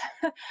gurus.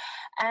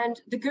 And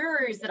the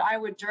gurus that I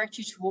would direct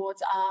you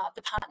towards are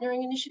the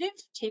Partnering Initiative,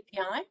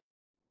 TPI,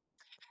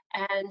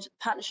 and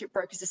Partnership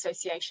Brokers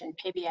Association,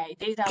 PBA.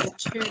 These are the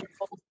two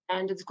gold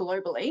standards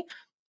globally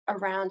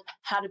around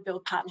how to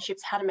build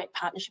partnerships, how to make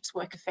partnerships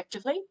work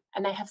effectively.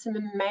 And they have some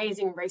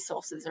amazing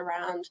resources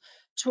around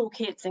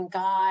toolkits and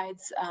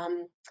guides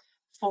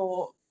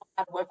for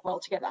how to work well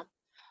together.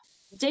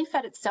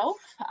 DFAT itself,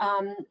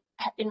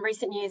 in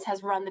recent years,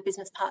 has run the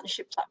Business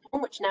Partnership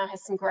Platform, which now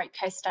has some great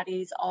case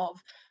studies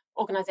of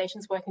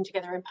organisations working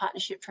together in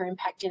partnership for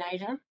impact in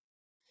Asia.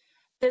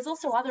 There's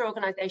also other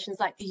organisations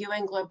like the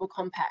UN Global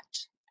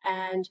Compact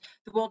and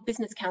the World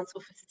Business Council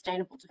for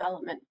Sustainable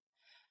Development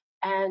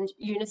and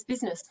Eunice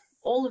Business.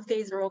 All of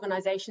these are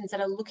organisations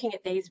that are looking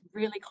at these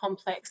really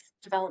complex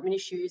development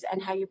issues and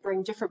how you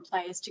bring different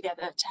players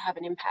together to have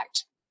an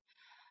impact.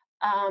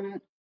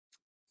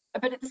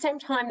 But at the same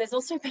time, there's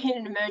also been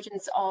an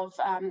emergence of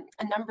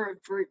a number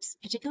of groups,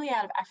 particularly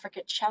out of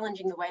Africa,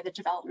 challenging the way that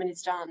development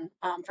is done.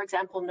 For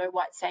example, No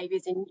White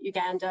Saviours in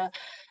Uganda,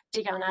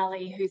 Digan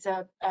Ali, who's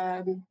a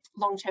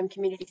long-term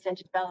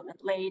community-centred development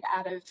lead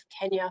out of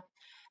Kenya.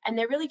 And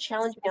they're really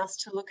challenging us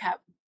to look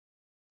at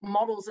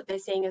models that they're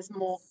seeing as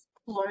more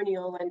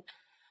colonial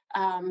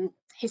and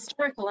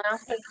historical, and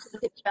asking us to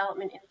look at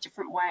development in a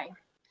different way.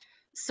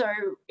 So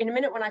in a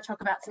minute, when I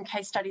talk about some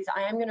case studies,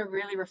 I am going to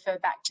really refer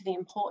back to the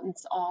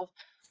importance of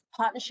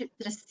partnerships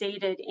that are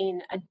seated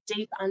in a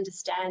deep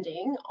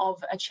understanding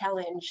of a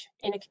challenge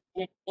in a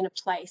community, in a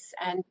place,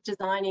 and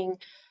designing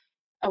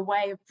a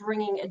way of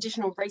bringing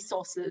additional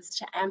resources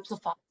to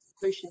amplify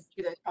solutions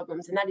to those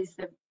problems. And that is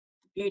the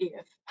beauty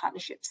of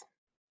partnerships.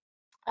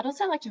 I'd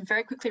also like to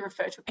very quickly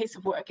refer to a piece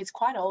of work. It's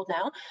quite old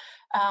now.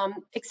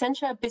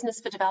 Accenture Business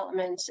for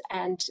Development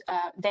and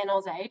then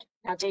AusAid,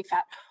 now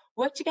DFAT,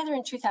 worked together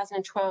in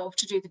 2012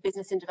 to do the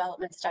Business and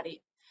Development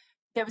Study.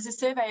 There was a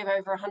survey of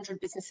over 100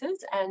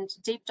 businesses and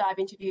deep dive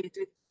interviews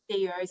with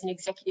CEOs and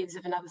executives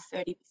of another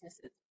 30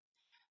 businesses.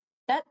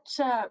 That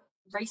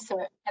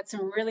research had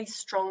some really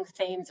strong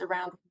themes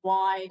around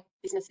why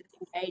businesses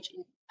engage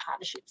in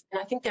partnerships,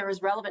 and I think they're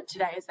as relevant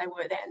today as they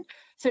were then.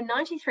 So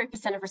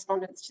 93% of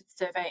respondents to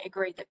the survey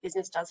agreed that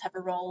business does have a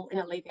role in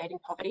alleviating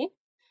poverty.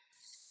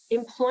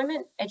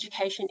 Employment,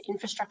 education,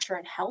 infrastructure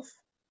and health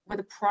were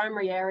the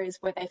primary areas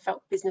where they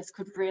felt business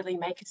could really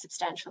make a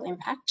substantial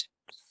impact.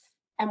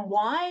 And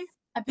why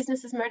are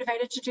businesses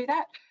motivated to do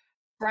that?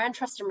 Brand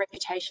trust and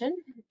reputation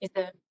is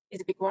a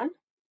big one.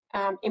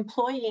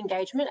 Employee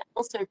engagement,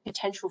 also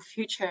potential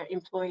future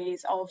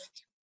employees of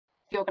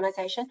the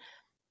organisation,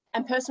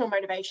 and personal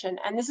motivation.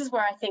 And this is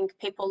where I think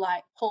people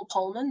like Paul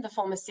Polman, the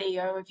former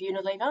CEO of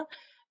Unilever,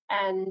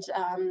 and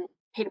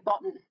Peter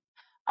Botten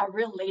are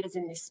real leaders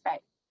in this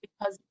space,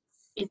 because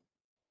it's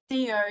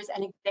CEOs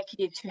and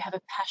executives who have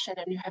a passion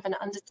and who have an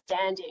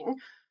understanding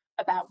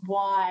about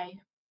why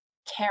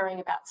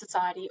caring about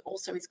society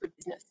also is good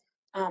business.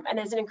 And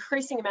there's an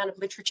increasing amount of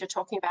literature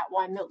talking about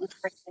why Milton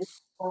Friedman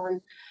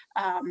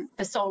on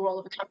the sole role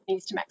of a company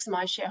is to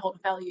maximise shareholder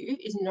value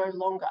is no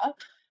longer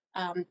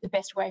the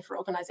best way for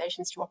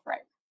organisations to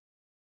operate.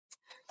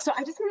 So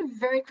I just want to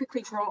very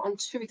quickly draw on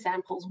two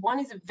examples. One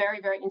is a very,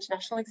 very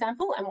international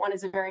example, and one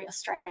is a very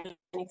Australian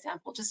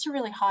example, just to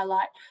really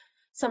highlight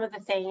some of the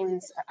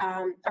themes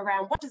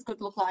around what does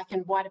good look like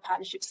and why do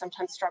partnerships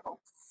sometimes struggle.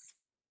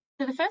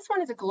 So the first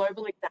one is a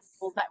global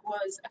example that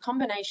was a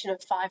combination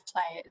of 5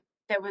 players.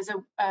 There was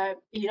a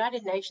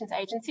United Nations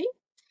agency,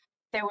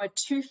 there were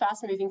 2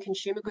 fast-moving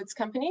consumer goods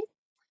companies,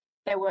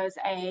 there was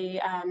a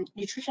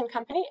nutrition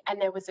company,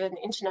 and there was an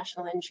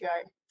international NGO.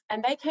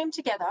 And they came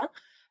together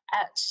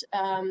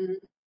in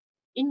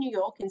New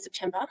York in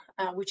September,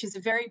 which is a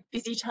very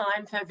busy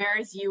time for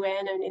various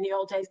UN and, in the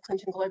old days,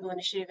 Clinton Global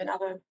Initiative and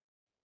other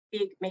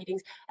big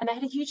meetings. And they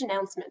had a huge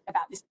announcement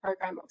about this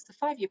program. It was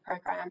a 5-year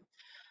program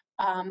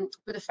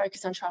with a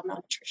focus on child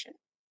malnutrition.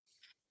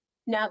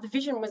 Now, the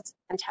vision was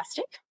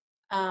fantastic.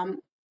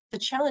 The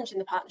challenge in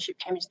the partnership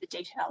came into the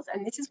details,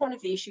 and this is one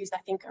of the issues, I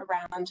think,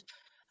 around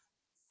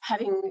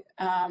having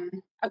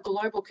a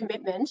global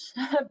commitment,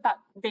 but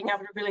being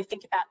able to really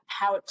think about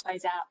how it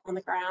plays out on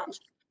the ground.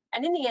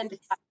 And in the end, it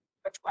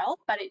worked well,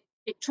 but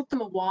it took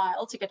them a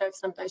while to get over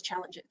some of those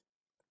challenges.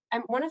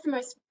 And one of the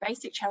most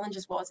basic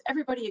challenges was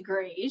everybody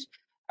agreed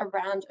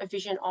around a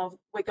vision of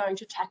we're going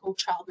to tackle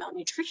child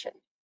malnutrition.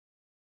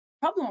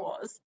 The problem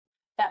was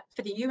that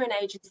for the UN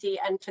agency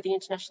and for the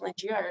international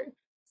NGO,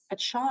 a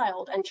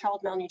child and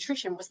child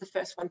malnutrition was the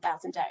first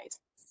 1,000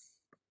 days.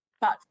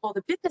 But for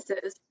the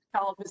businesses, the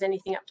child was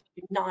anything up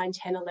to 9,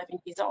 10, 11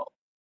 years old.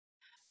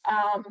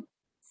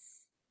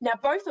 Now,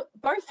 both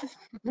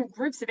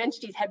groups of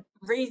entities had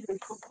reasons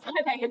for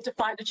why they had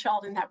defined a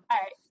child in that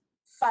way,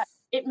 but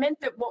it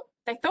meant that what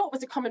they thought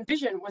was a common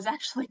vision was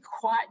actually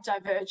quite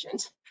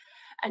divergent.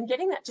 And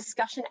getting that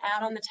discussion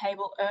out on the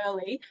table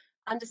early,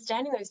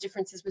 understanding those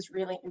differences was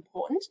really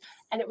important.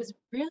 And it was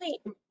really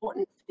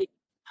important for the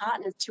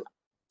partners to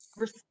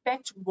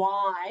respect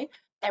why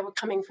they were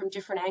coming from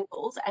different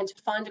angles and to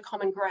find a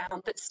common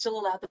ground that still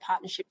allowed the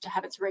partnership to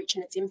have its reach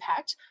and its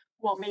impact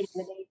while meeting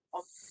the needs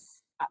of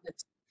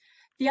partners.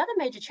 The other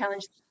major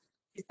challenge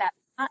is that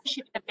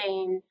partnerships have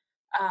been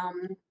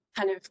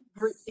kind of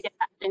grouped together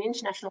at an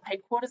international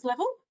headquarters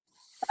level.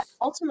 But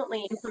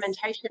ultimately,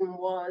 implementation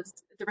was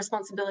the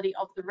responsibility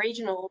of the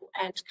regional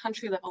and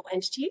country level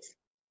entities,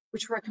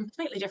 which were a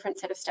completely different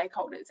set of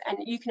stakeholders. And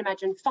you can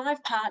imagine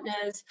 5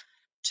 partners,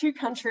 2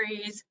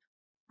 countries,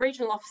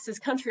 regional offices,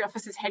 country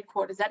offices,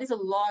 headquarters. That is a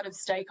lot of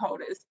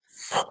stakeholders.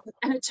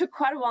 And it took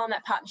quite a while in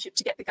that partnership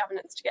to get the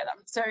governance together.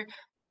 So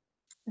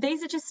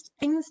these are just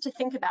things to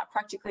think about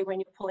practically when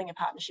you're pulling a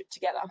partnership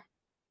together.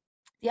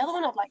 The other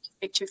one I'd like to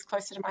speak to is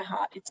closer to my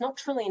heart. It's not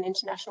truly an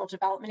international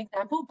development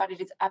example, but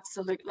it is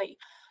absolutely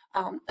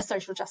a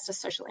social justice,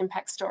 social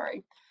impact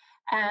story.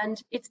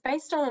 And it's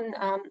based on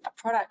a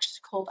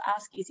product called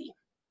Ask Izzy.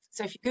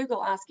 So if you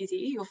Google Ask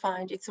Izzy, you'll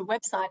find it's a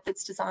website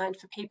that's designed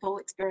for people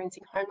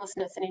experiencing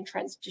homelessness and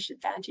intrinsic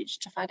disadvantage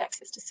to find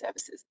access to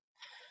services.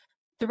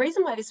 The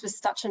reason why this was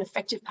such an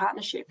effective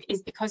partnership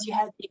is because you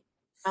had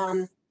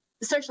the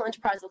social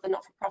enterprise or the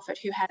not-for-profit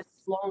who had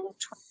a long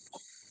track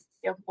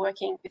of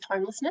working with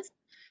homelessness.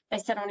 They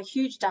sat on a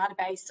huge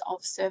database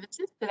of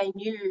services, so they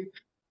knew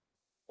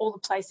all the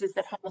places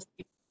that homeless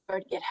people go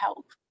to get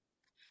help.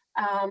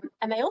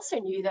 And they also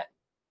knew that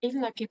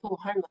even though people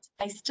were homeless,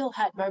 they still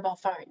had mobile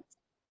phones.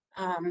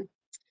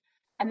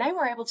 And they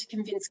were able to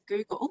convince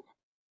Google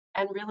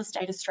and Real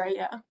Estate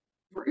Australia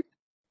group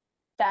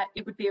that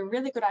it would be a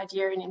really good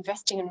idea in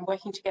investing and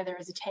working together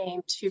as a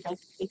team to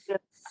basically build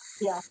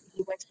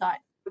the website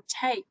would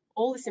take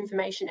all this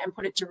information and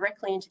put it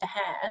directly into the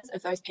hands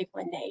of those people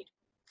in need.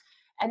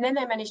 And then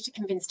they managed to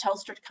convince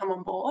Telstra to come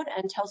on board,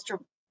 and Telstra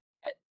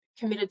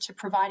committed to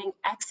providing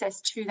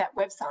access to that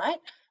website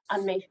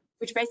unmetered,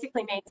 which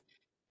basically means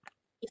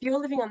if you're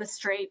living on the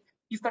street,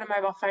 you've got a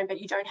mobile phone, but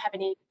you don't have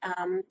any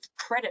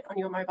credit on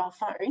your mobile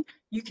phone,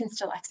 you can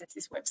still access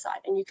this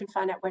website and you can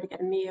find out where to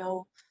get a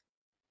meal,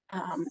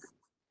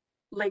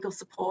 legal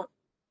support,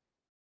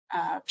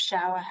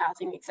 shower,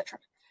 housing, etc.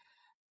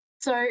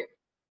 So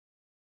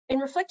in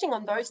reflecting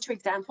on those two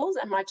examples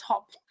and my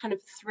top kind of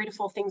 3 to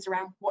 4 things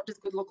around what does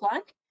good look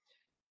like,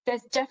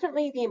 there's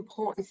definitely the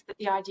importance that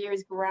the idea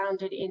is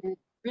grounded in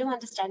real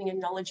understanding and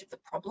knowledge of the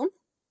problem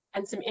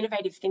and some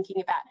innovative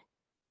thinking about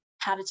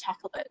how to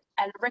tackle it,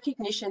 and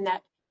recognition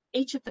that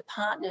each of the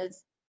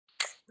partners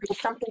brings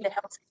something that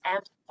helps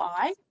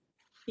amplify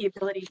the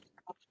ability to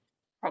solve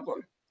the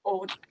problem.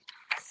 Or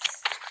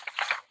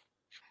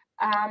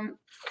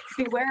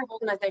beware of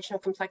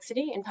organisational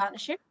complexity in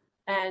partnership,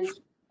 and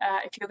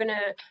if you're going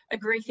to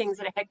agree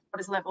things at a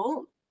headquarters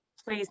level,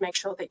 please make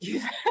sure that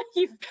you've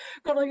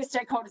got all your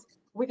stakeholders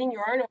within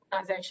your own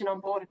organisation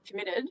on board and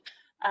committed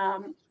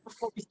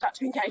before you start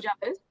to engage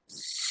others.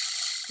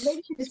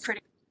 Leadership is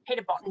critical.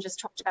 Peter Botten just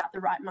talked about the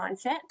right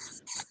mindset.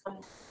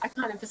 I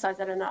can't emphasise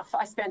that enough.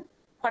 I spent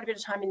quite a bit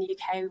of time in the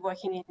UK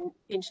working in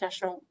the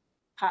international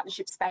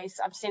partnership space.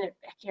 I've seen it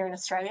back here in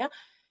Australia.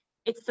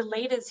 It's the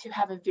leaders who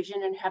have a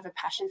vision and who have a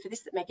passion for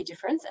this that make a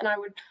difference. And I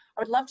would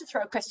love to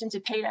throw a question to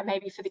Peter,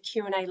 maybe for the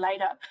Q&A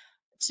later,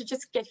 to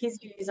just get his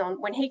views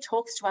on when he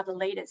talks to other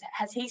leaders,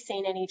 has he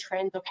seen any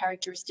trends or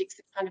characteristics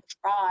that kind of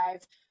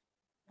drive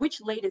which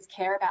leaders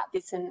care about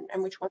this and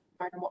which ones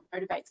don't, and what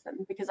motivates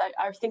them? Because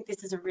I think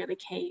this is a really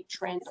key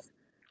trend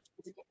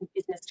in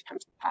business to come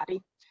to the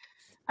party.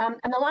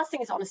 And the last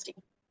thing is honesty.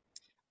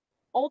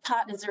 All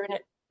partners are in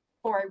it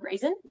for a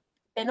reason.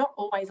 They're not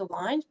always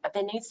aligned, but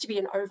there needs to be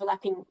an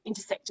overlapping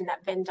intersect in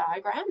that Venn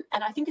diagram.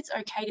 And I think it's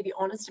okay to be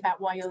honest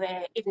about why you're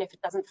there, even if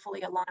it doesn't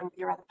fully align with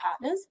your other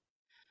partners.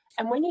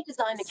 And when you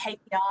design the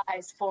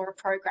KPIs for a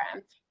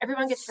program,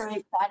 everyone gets very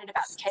excited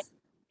about the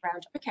KPIs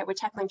around, okay, we're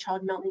tackling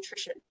child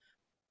malnutrition.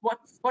 What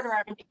are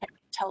our indicators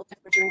to tell us if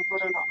we're doing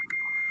good or not?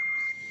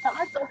 But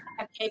let's also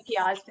have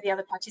KPIs for the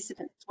other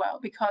participants as well,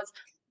 because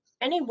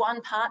any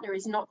one partner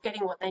is not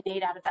getting what they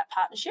need out of that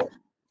partnership.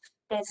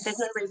 There's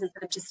no reason for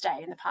them to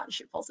stay and the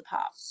partnership falls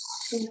apart.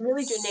 So you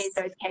really do need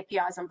those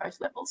KPIs on both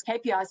levels,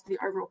 KPIs for the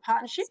overall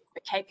partnership,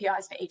 but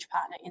KPIs for each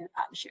partner in the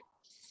partnership.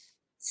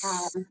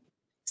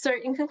 So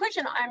in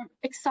conclusion, I'm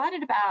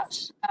excited about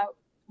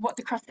what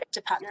the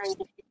cross-sector partnering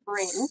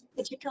brings,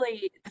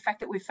 particularly the fact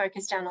that we've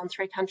focused down on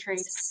 3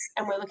 countries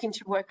and we're looking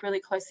to work really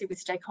closely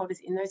with stakeholders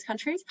in those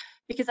countries,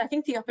 because I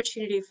think the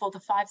opportunity for the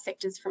 5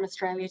 sectors from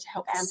Australia to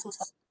help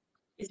amplify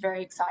is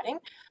very exciting.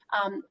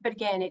 But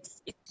again,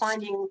 it's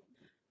finding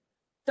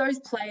those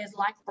players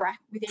like BRAC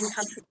within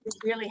countries who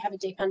really have a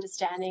deep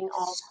understanding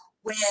of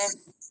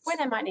where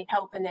they might need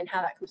help and then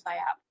how that can play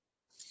out.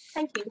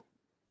 Thank you.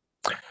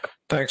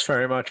 Thanks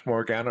very much,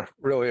 Morgana.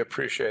 Really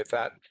appreciate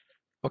that.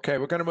 Okay,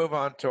 we're going to move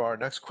on to our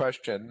next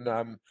question.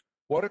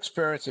 What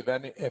experience, if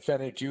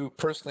any, do you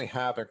personally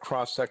have in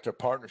cross-sector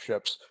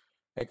partnerships?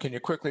 And can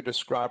you quickly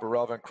describe a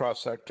relevant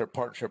cross-sector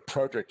partnership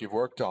project you've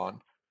worked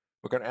on?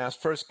 We're going to ask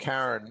first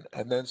Karen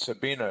and then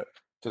Sabina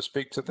to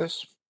speak to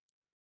this.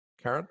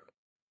 Karen?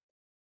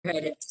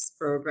 Credit this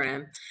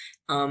program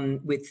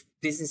with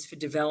Business for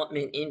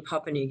Development in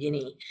Papua New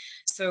Guinea.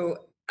 So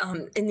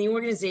in the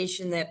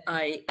organization that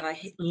I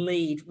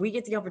lead, we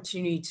get the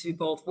opportunity to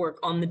both work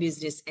on the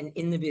business and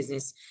in the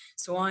business.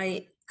 So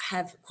I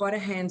have quite a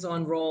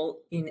hands-on role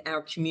in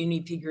our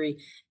community piggery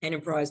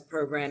enterprise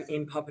program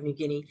in Papua New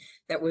Guinea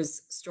that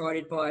was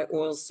started by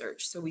Oil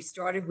Search. So we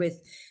started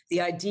with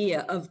the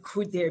idea of,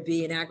 could there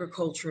be an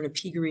agriculture and a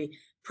piggery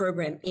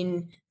program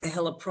in the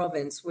Hela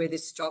province where the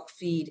stock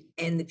feed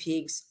and the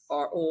pigs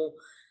are all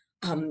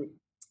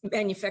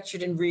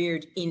manufactured and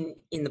reared in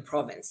the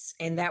province.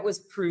 And that was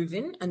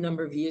proven a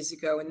number of years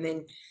ago. And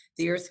then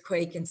the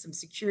earthquake and some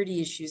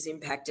security issues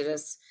impacted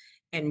us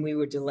and we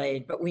were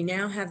delayed. But we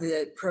now have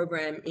the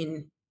program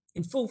in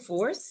full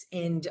force,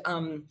 and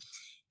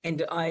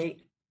I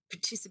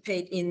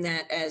participate in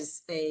that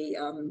as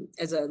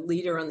a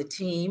leader on the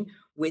team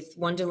with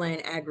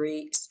Wonderland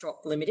Agri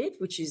Stock Limited,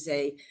 which is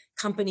a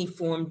company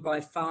formed by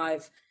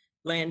 5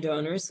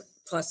 landowners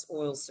plus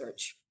Oil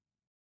Search.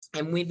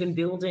 And we've been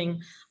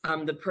building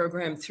the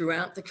program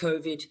throughout the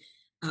COVID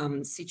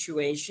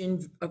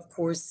situation, of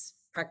course,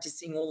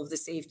 practicing all of the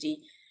safety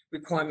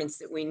requirements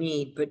that we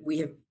need, but we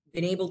have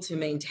been able to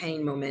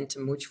maintain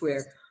momentum, which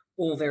we're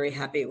all very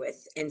happy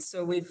with. And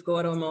so we've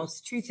got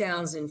almost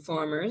 2,000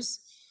 farmers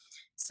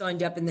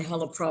signed up in the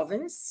Hela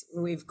province.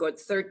 We've got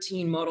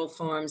 13 model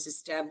farms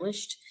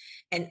established,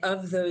 and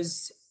of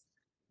those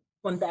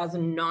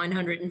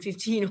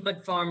 1,915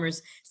 odd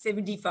farmers,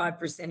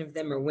 75% of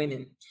them are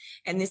women.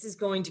 And this is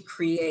going to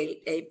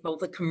create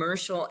both a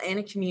commercial and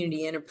a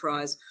community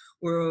enterprise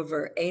where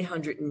over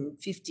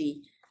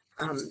 850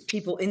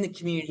 people in the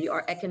community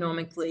are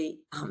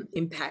economically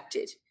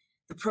impacted.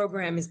 The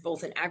program is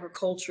both an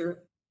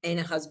agriculture and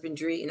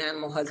an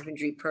animal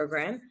husbandry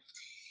program.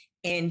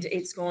 And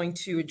it's going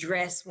to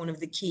address one of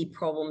the key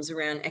problems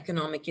around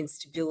economic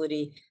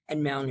instability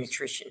and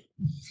malnutrition.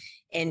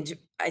 And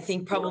I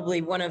think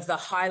probably one of the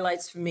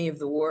highlights for me of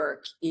the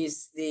work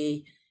is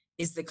the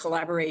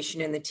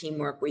collaboration and the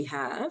teamwork we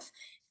have.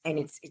 And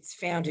it's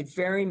founded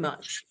very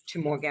much, to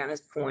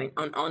Morgana's point,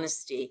 on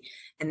honesty,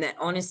 and that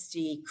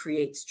honesty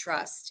creates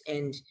trust,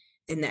 and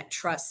then that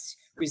trust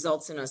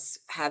results in us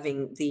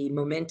having the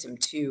momentum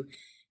to,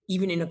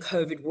 even in a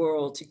COVID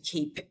world, to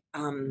keep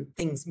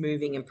things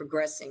moving and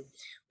progressing.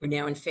 We're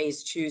now in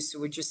phase 2, so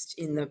we're just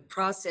in the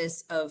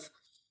process of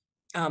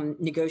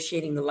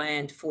negotiating the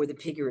land for the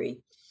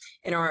piggery.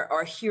 And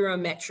our hero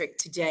metric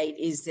to date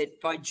is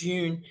that by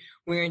June,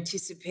 we're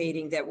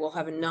anticipating that we'll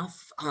have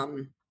enough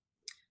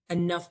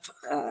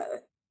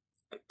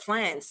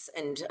plants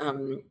and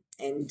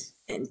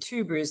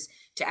tubers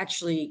to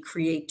actually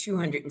create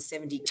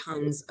 270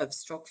 tons of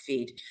stock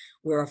feed,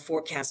 where our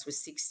forecast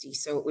was 60.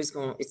 So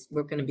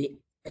we're going to be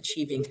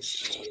achieving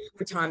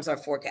 4 times our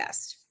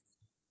forecast.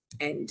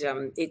 And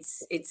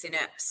it's an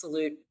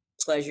absolute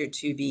pleasure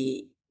to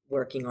be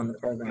working on the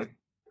program.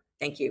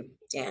 Thank you,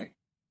 Dan.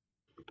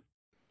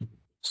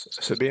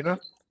 Sabina?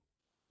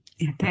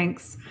 Yeah,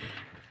 thanks.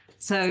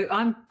 So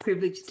I'm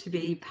privileged to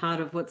be part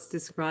of what's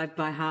described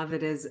by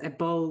Harvard as a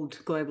bold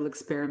global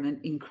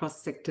experiment in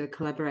cross-sector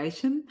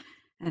collaboration.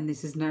 And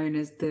this is known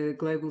as the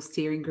Global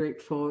Steering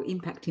Group for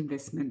Impact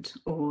Investment,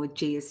 or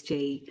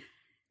GSG.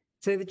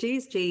 So the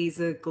GSG is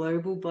a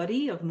global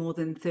body of more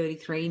than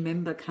 33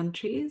 member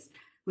countries,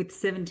 with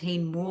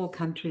 17 more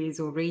countries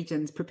or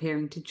regions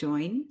preparing to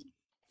join.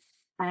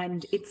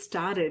 And it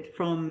started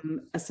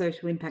from a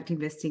social impact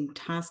investing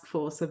task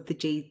force of the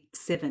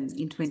G7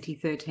 in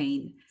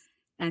 2013.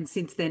 And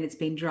since then, it's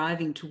been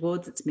driving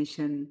towards its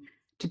mission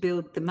to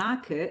build the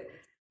market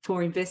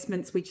for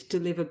investments which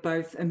deliver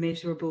both a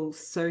measurable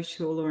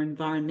social or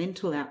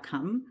environmental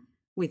outcome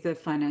with a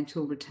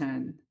financial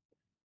return.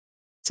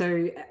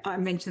 So I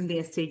mentioned the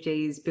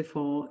SDGs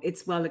before.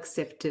 It's well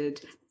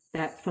accepted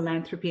that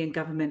philanthropy and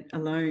government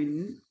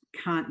alone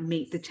can't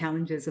meet the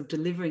challenges of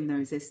delivering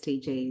those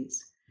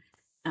SDGs.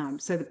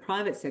 So the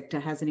private sector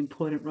has an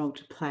important role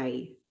to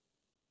play.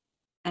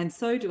 And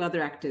so do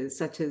other actors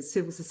such as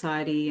civil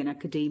society and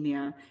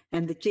academia,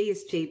 and the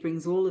GSG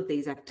brings all of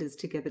these actors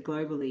together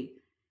globally.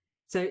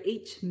 So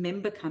each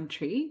member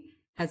country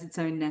has its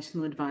own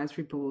National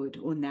Advisory Board,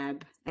 or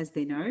NAB as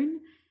they're known,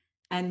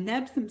 and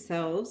NABs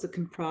themselves are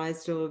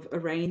comprised of a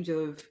range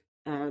of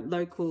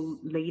local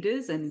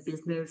leaders and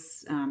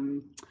business,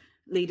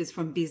 leaders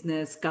from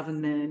business,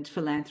 government,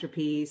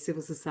 philanthropy,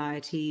 civil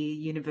society,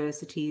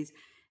 universities,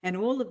 and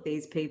all of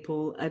these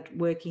people are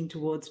working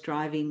towards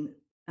driving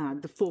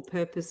the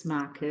for-purpose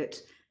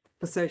market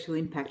for social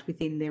impact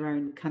within their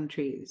own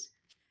countries.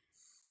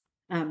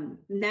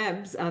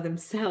 NABs are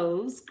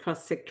themselves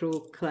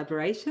cross-sectoral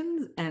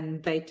collaborations,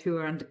 and they too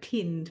are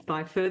underpinned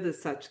by further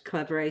such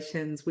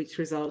collaborations which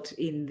result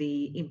in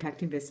the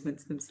impact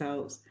investments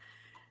themselves.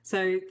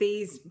 So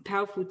these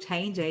powerful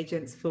change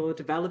agents for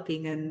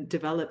developing and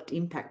developed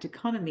impact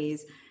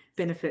economies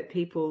benefit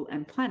people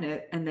and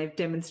planet, and they've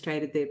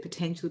demonstrated their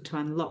potential to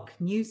unlock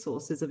new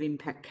sources of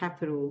impact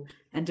capital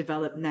and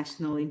develop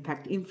national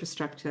impact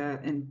infrastructure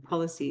and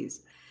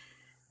policies.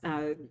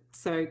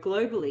 So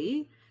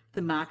globally,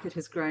 the market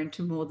has grown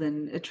to more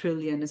than $1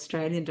 trillion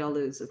Australian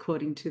dollars,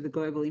 according to the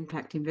Global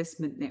Impact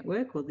Investment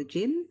Network, or the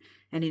GIN.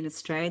 And in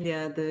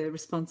Australia, the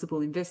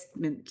Responsible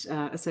Investment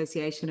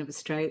Association of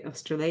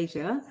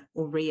Australasia,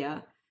 or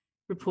RIA,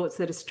 reports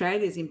that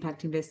Australia's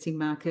impact investing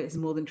market has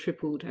more than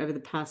tripled over the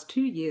past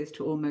 2 years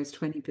to almost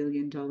 $20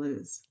 billion.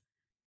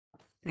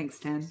 Thanks,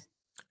 Dan.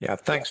 Yeah,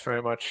 thanks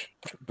very much,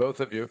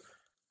 both of you.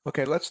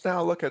 Okay, let's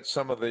now look at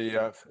some of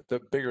the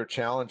bigger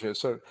challenges.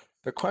 So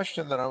the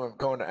question that I'm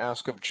going to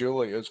ask of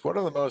Julie is, what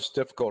are the most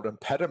difficult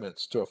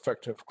impediments to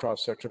effective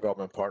cross-sector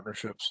development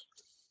partnerships?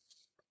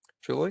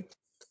 Julie?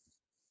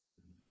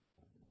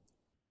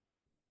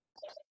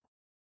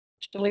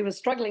 Julie was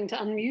struggling to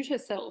unmute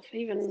herself,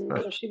 even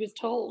though she was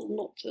told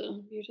not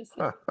to mute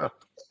herself.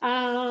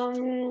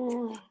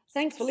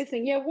 Thanks for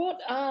listening. Yeah,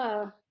 what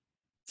are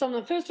some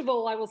of the, first of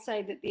all, I will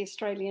say that the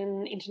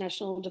Australian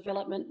International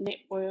Development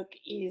Network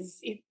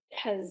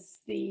has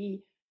the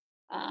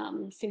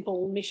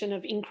simple mission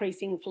of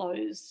increasing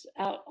flows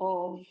out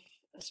of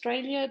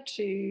Australia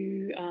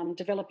to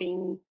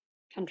developing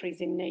countries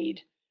in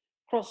need.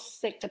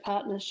 Cross-sector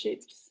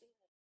partnerships,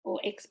 or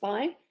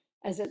XBI,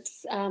 as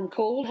it's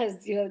called,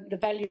 has the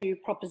value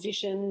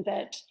proposition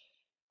that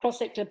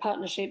cross-sector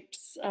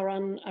partnerships are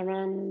an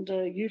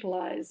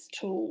underutilised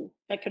tool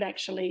that could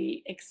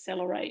actually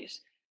accelerate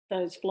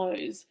those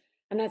flows.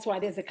 And that's why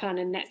there's a kind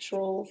of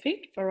natural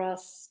fit for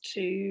us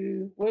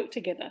to work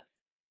together,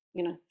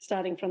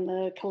 starting from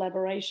the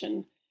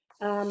collaboration.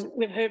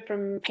 We've heard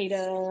from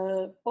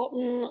Peter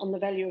Botten on the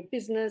value of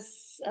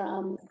business,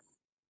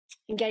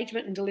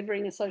 engagement and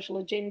delivering a social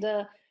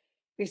agenda.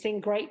 We've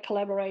seen great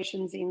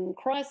collaborations in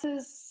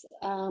crisis,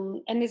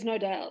 and there's no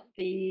doubt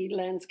the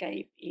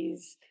landscape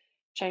is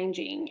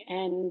changing.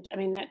 And I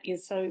mean, that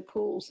is so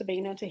cool,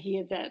 Sabina, to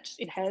hear that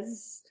it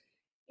has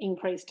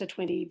increased to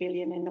 20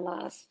 billion in the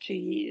last 2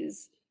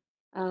 years.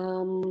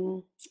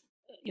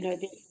 you know,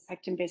 the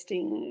impact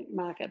investing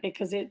market,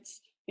 because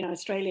it's, you know,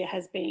 Australia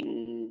has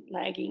been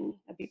lagging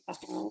a bit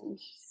behind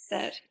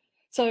that.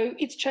 So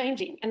it's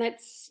changing, and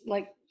that's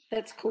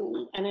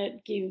cool, and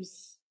it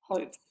gives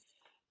hope.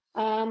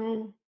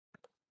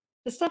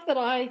 The stuff that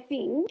I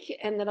think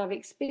and that I've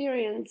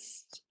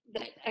experienced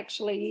that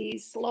actually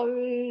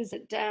slows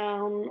it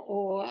down,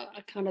 or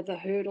are kind of the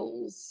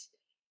hurdles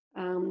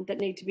that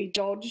need to be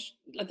dodged.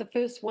 Like the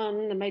first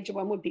one, the major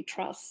one, would be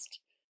trust,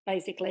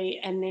 basically,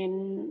 and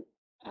then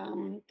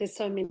there's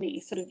so many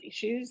sort of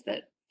issues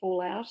that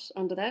fall out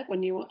under that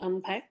when you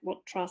unpack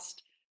what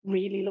trust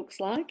really looks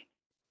like.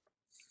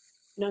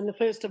 You know, and the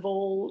first of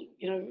all,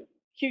 you know,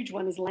 huge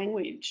one is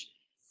language.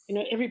 You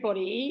know,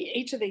 everybody,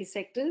 each of these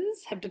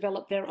sectors have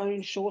developed their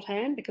own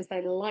shorthand because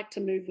they like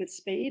to move with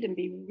speed and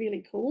be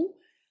really cool.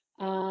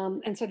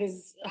 And so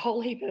there's a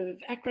whole heap of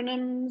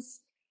acronyms,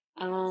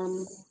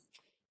 and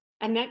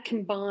that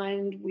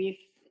combined with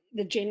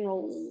the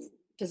general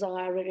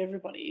desire of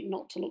everybody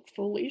not to look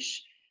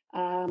foolish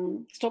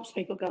stops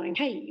people going,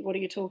 hey, what are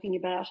you talking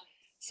about?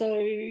 So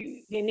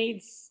there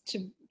needs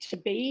to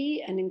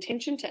be an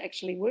intention to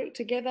actually work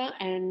together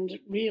and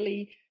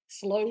really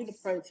slow the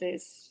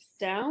process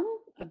down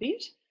a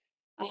bit.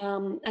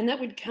 And that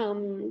would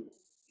come,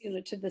 you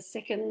know, to the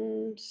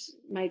second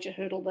major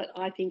hurdle that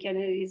I think, and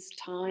it is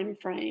time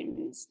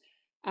frames.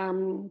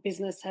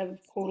 Business have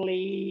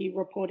quarterly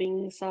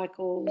reporting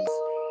cycles.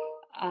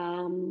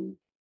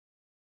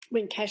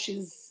 When cash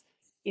is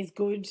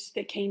good,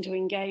 they're keen to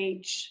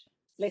engage.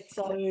 Less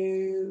so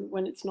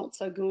when it's not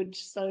so good.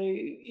 So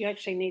you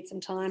actually need some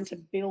time to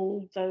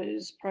build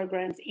those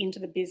programs into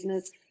the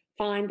business,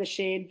 find the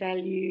shared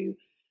value,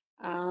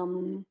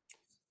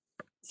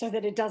 so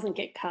that it doesn't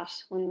get cut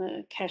when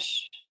the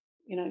cash,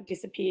 you know,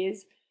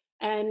 disappears.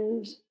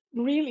 And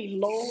really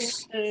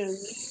long-term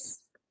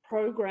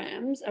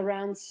programs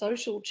around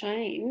social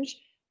change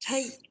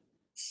take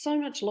so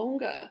much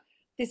longer.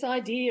 This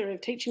idea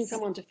of teaching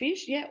someone to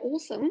fish, yeah,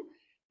 awesome,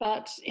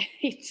 but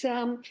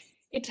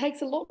it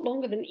takes a lot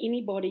longer than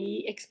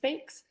anybody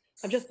expects.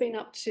 I've just been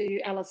up to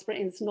Alice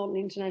Springs. It's not an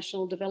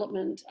international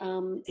development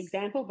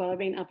example, but I've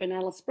been up in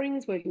Alice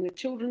Springs working with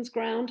Children's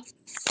Ground.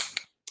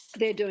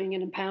 They're doing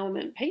an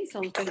empowerment piece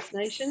on First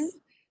Nations.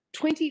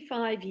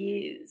 25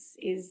 years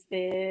is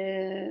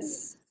their,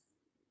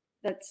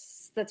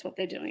 that's what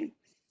they're doing.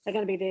 They're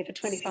going to be there for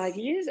 25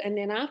 years, and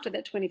then after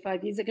that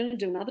 25 years, they're going to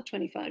do another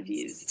 25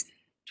 years.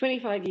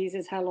 25 years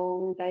is how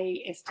long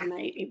they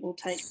estimate it will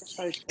take for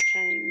social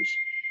change.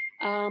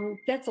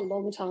 That's a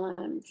long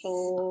time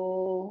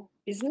for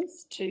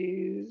business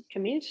to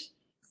commit.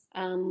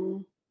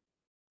 So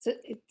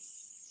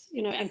it's,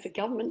 you know, and for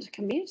government to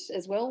commit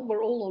as well.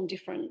 We're all on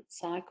different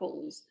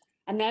cycles,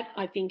 and that,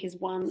 I think, is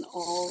one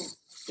of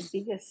the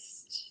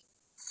biggest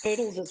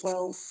hurdles as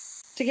well.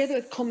 Together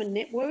with common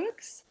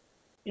networks,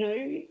 you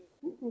know,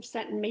 we've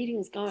sat in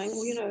meetings going,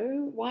 well, you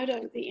know, why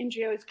don't the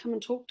NGOs come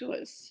and talk to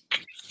us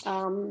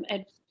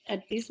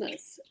at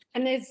business?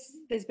 And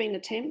there's been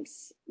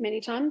attempts many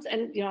times,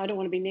 and, you know, I don't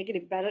want to be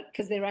negative about it,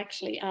 because there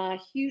actually are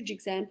huge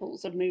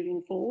examples of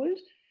moving forward,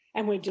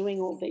 and we're doing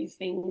all these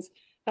things.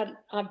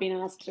 But I've been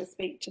asked to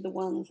speak to the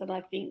ones that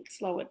I think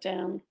slow it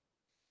down,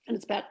 and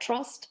it's about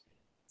trust.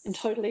 And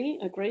totally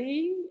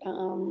agree.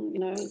 You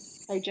know,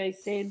 as AJ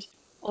said,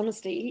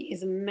 honesty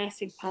is a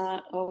massive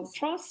part of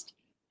trust,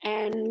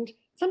 and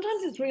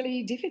sometimes it's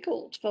really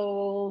difficult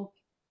for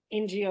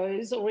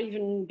NGOs or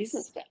even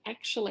business to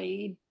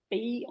actually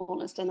be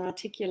honest and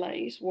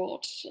articulate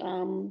what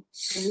the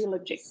real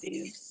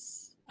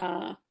objectives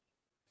are.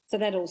 So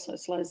that also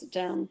slows it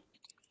down.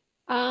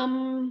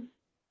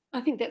 I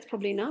think that's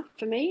probably enough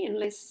for me,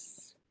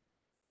 unless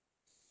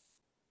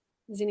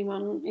there's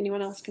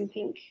anyone else can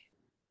think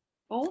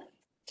of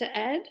to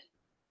add.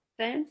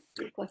 Dan?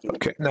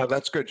 Okay, no,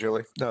 that's good,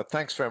 Julie. No,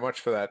 thanks very much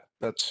for that.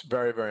 That's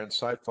very, very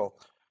insightful.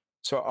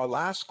 So our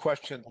last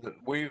question that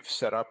we've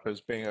set up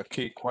as being a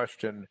key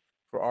question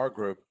for our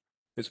group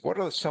is, what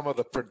are some of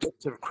the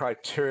predictive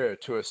criteria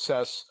to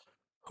assess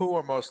who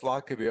are most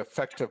likely to be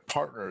effective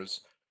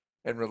partners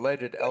and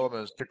related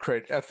elements to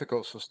create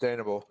ethical,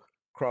 sustainable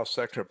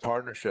cross-sector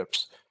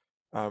partnerships?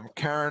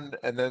 Karen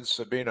and then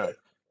Sabina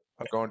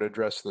are going to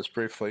address this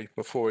briefly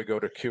before we go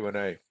to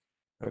Q&A.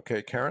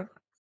 Okay, Karen?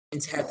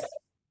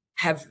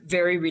 Have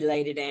very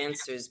related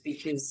answers,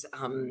 because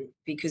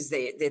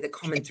they're the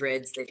common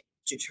threads that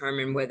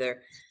determine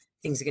whether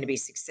things are going to be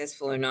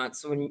successful or not.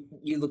 So when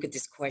you look at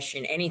this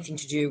question, anything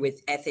to do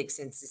with ethics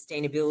and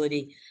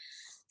sustainability,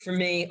 for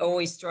me,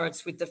 always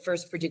starts with the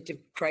first predictive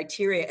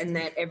criteria, and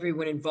that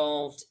everyone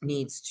involved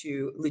needs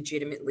to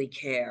legitimately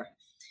care.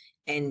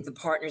 And the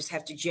partners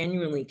have to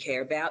genuinely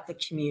care about the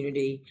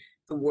community,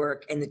 the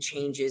work, and the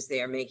changes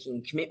they are making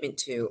a commitment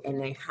to.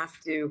 And they have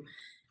to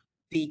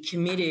be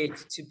committed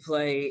to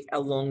play a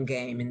long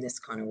game in this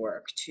kind of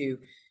work. To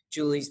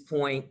Julie's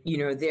point, you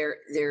know, there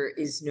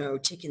is no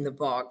tick in the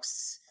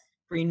box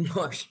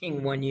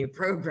greenwashing 1-year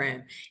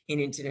program in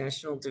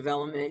international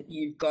development.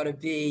 You've got to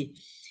be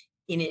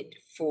in it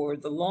for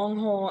the long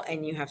haul,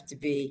 and you have to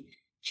be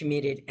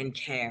committed and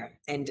care.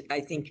 And I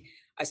think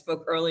I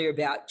spoke earlier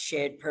about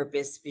shared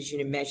purpose,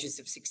 vision, and measures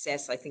of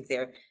success. I think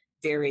they're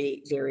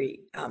very, very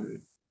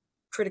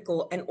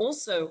critical. And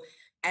also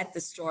at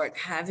the start,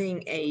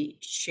 having a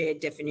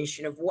shared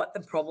definition of what the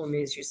problem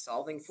is you're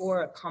solving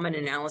for, a common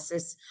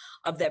analysis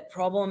of that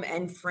problem,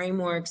 and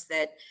frameworks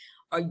that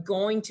are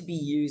going to be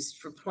used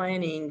for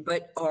planning,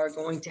 but are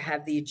going to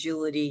have the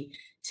agility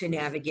to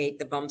navigate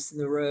the bumps in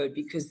the road,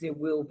 because there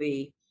will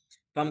be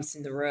bumps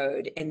in the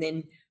road. And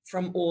then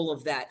from all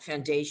of that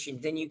foundation,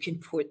 then you can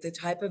put the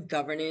type of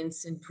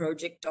governance and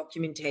project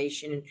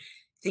documentation and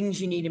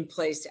things you need in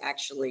place to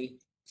actually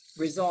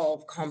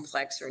resolve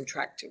complex or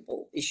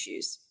intractable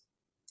issues,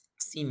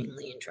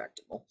 seemingly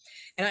intractable.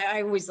 And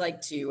I always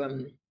like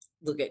to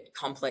look at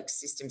complex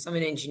systems. I'm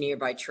an engineer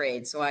by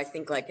trade, so I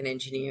think like an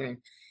engineer,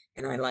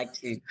 and I like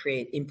to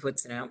create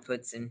inputs and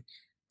outputs. And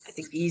I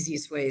think the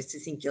easiest way is to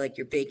think like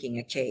you're baking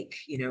a cake,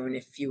 you know, and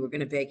if you were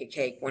going to bake a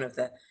cake, one of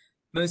the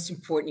most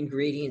important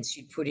ingredients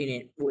you'd put in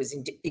it was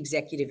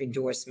executive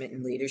endorsement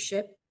and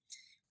leadership.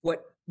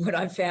 What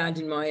I've found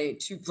in my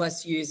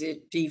 2+ years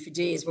at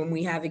D4D is when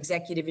we have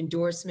executive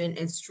endorsement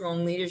and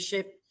strong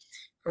leadership,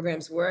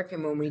 programs work,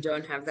 and when we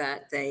don't have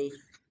that, they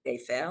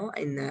fail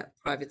in the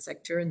private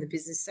sector and the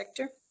business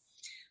sector.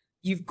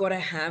 You've got to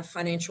have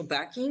financial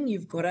backing.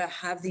 You've got to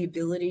have the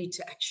ability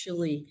to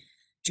actually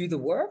do the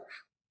work.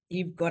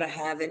 You've got to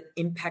have an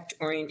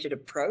impact-oriented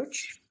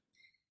approach.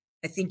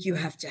 I think you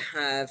have to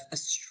have a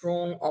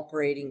strong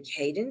operating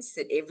cadence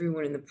that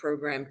everyone in the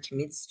program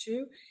commits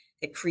to,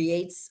 that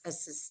creates a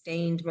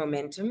sustained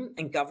momentum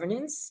and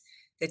governance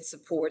that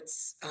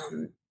supports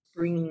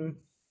bringing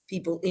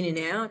people in and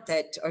out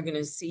that are going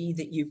to see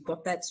that you've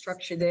got that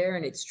structure there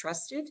and it's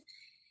trusted.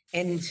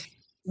 And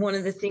one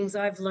of the things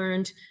I've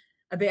learned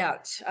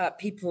about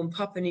people in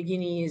Papua New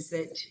Guinea is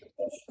that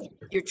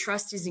your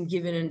trust isn't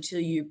given until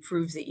you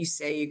prove that you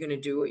say you're going to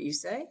do what you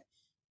say.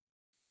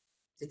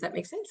 Does that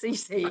make sense? So you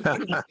say,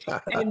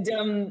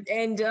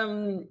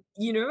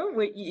 you know,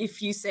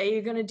 if you say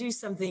you're going to do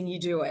something, you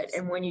do it.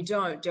 And when you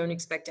don't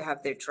expect to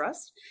have their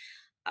trust.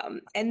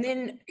 And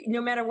then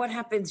no matter what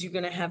happens, you're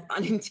going to have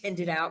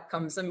unintended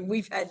outcomes. I mean,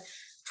 we've had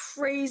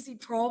crazy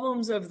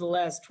problems over the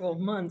last 12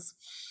 months.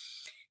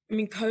 I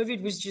mean,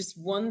 COVID was just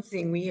one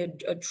thing. We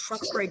had a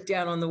truck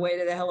breakdown on the way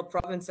to the Hela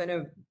province. I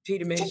know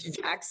Peter mentioned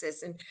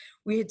access, and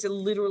we had to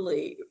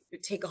literally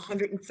take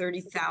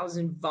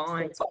 130,000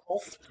 vines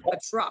off a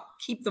truck,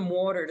 keep them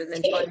watered, and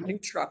then find a new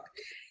truck.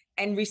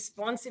 And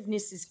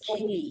responsiveness is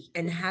key,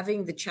 and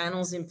having the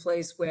channels in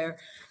place where,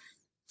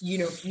 you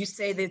know, if you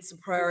say that it's a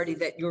priority,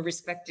 that you're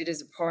respected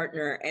as a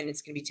partner and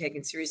it's going to be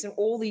taken serious. And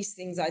all these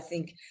things, I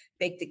think,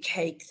 bake the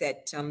cake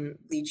that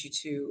leads you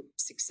to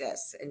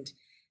success. And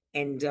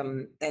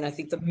I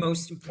think the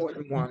most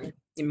important one,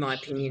 in my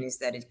opinion, is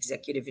that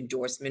executive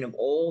endorsement of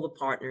all the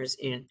partners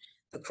in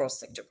the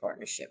cross-sector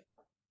partnership.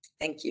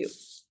 Thank you.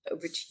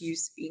 Over to you,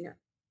 Sabina.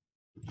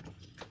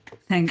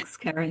 Thanks,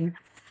 Karen.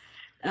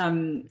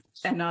 And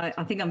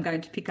I think I'm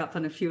going to pick up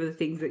on a few of the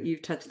things that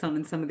you've touched on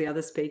and some of the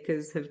other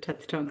speakers have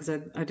touched on, because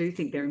I do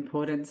think they're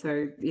important.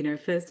 So, you know,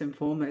 first and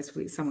foremost,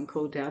 someone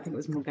called out, I think it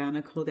was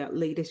Morgana, called out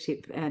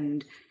leadership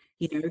and,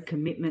 you know,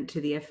 commitment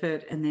to the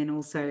effort, and then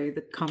also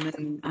the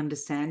common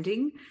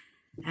understanding.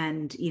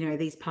 And, you know,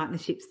 these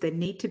partnerships, they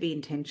need to be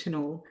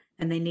intentional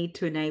and they need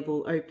to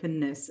enable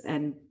openness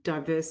and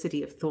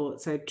diversity of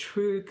thought. So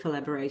true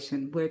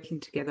collaboration,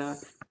 working together.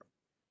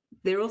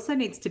 There also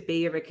needs to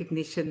be a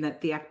recognition that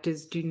the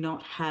actors do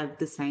not have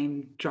the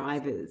same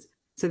drivers.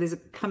 So there's a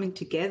coming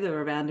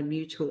together around a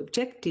mutual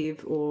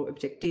objective or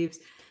objectives.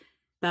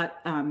 But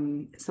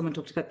someone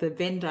talked about the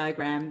Venn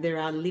diagram. There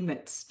are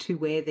limits to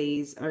where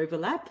these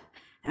overlap.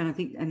 And I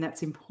think, and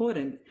that's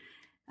important.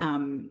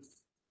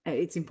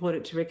 It's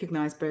important to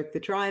recognise both the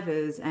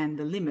drivers and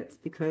the limits,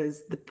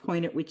 because the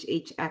point at which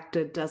each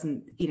actor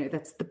doesn't, you know,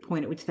 that's the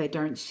point at which they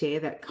don't share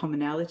that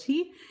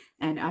commonality.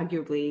 And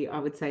arguably, I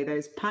would say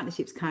those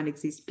partnerships can't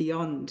exist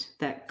beyond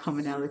that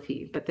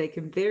commonality, but they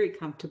can very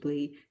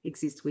comfortably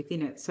exist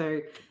within it.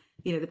 So,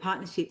 you know, the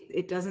partnership,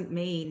 it doesn't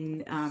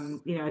mean,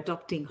 you know,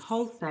 adopting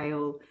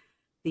wholesale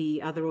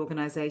the other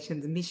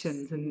organisations'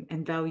 missions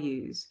and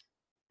values.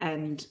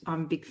 And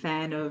I'm a big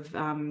fan of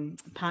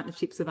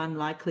partnerships of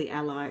unlikely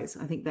allies.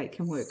 I think they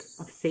can work.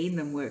 I've seen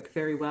them work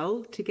very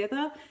well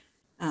together,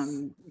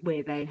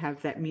 where they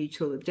have that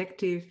mutual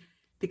objective,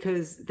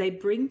 because they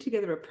bring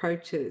together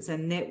approaches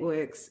and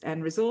networks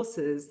and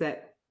resources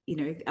that, you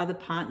know, other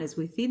partners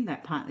within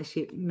that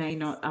partnership may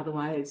not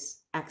otherwise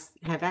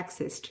have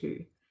access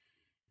to.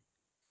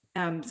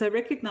 So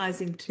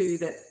recognising too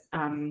that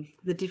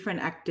the different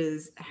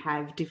actors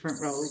have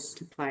different roles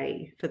to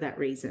play for that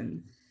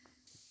reason.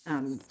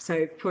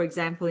 So, for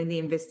example, in the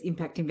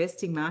impact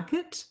investing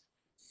market,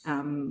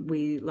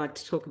 we like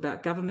to talk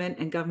about government,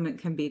 and government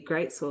can be a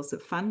great source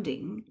of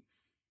funding.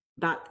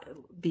 But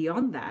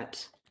beyond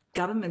that,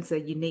 governments are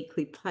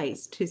uniquely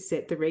placed to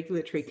set the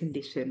regulatory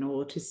condition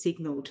or to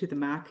signal to the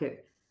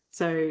market.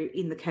 So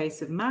in the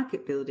case of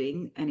market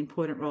building, an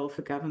important role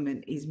for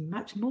government is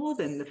much more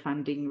than the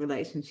funding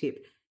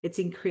relationship. It's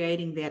in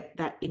creating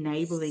that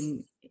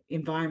enabling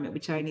environment,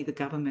 which only the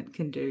government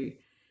can do.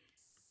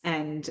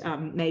 And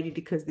maybe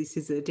because this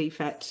is a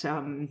DFAT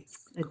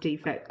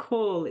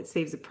call, it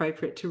seems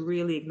appropriate to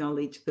really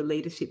acknowledge the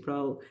leadership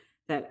role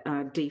that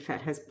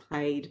DFAT has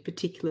played,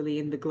 particularly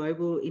in the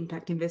global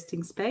impact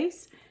investing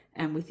space,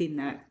 and within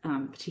that,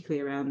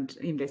 particularly around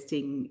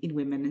investing in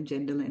women and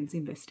gender lens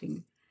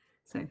investing.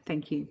 So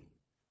thank you.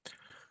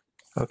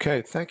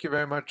 Okay, thank you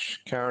very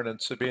much, Karen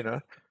and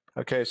Sabina.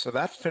 Okay, so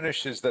that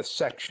finishes the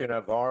section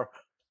of our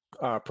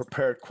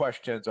prepared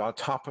questions on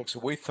topics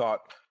that we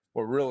thought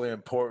were really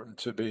important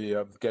to be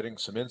getting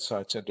some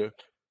insights into.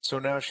 So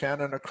now,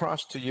 Shannon,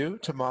 across to you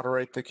to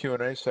moderate the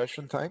Q&A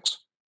session. Thanks.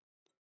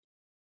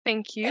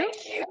 Thank you.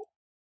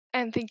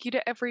 And thank you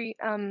to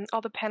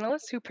all the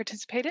panelists who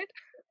participated.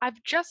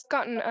 I've just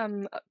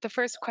gotten the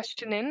first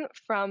question in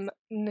from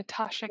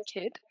Natasha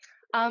Kidd.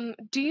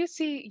 Do you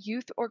see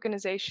youth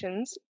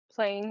organizations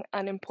playing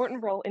an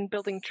important role in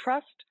building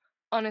trust,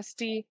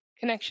 honesty,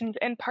 connections,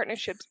 and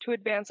partnerships to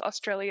advance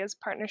Australia's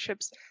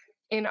partnerships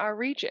in our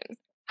region?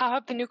 How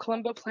have the New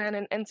Colombo Plan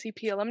and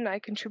NCP alumni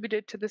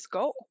contributed to this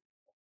goal?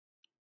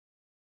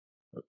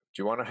 Do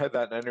you want to head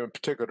that in any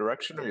particular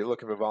direction, or are you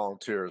looking for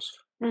volunteers?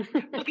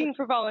 Looking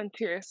for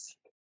volunteers.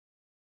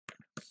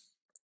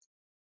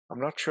 I'm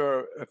not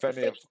sure if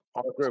any of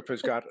our group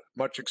has got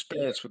much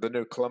experience with the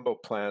New Colombo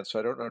Plan, so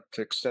I don't know to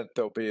the extent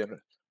they'll be in a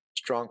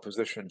strong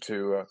position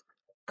to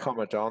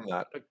comment on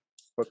that.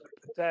 But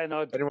Dan,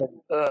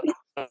 anyone?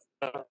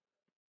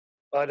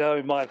 I know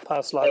in my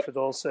past life with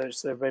All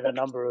Search, there have been a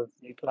number of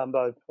New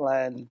Colombo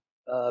Plan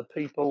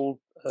people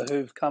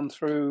who've come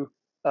through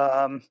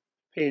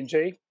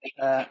PNG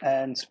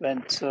and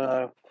spent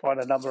quite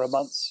a number of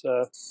months.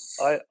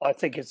 I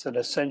think it's an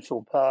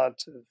essential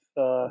part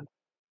of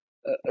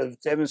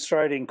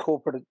demonstrating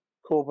corporate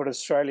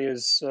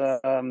Australia's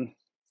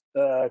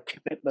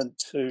commitment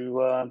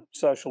to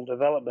social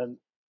development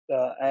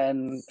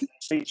and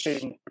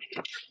teaching,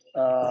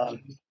 at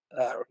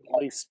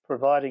least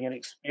providing an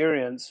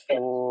experience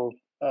for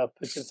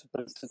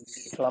participants in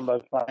the Colombo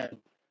Plan,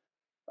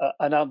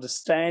 an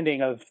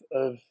understanding of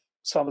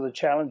some of the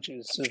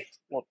challenges of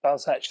what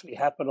does actually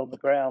happen on the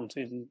ground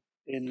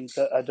in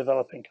a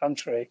developing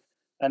country,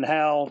 and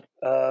how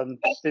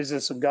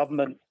business and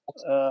government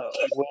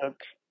work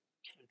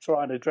to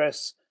try and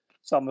address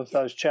some of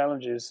those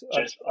challenges.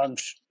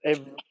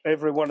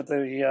 Every one of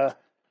the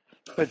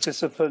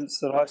participants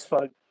that I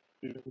spoke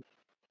to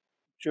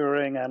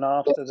during and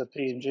after the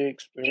PNG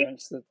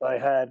experience that they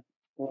had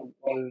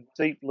were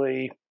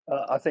deeply,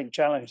 I think,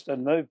 challenged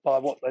and moved by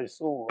what they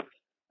saw,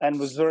 and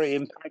was very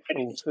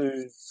impactful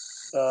to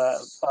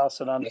pass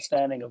an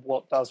understanding of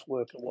what does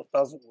work and what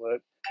doesn't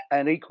work,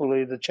 and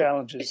equally the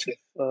challenges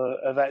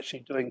of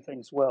actually doing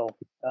things well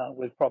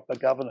with proper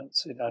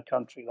governance in a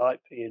country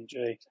like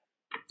PNG.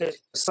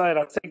 So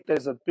I think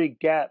there's a big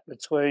gap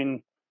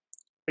between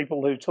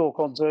people who talk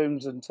on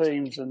Zooms and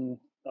Teams and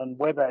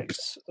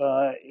WebEx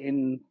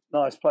in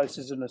nice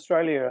places in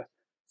Australia,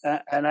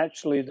 and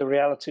actually the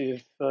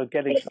reality of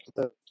getting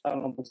something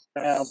on the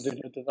ground in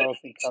a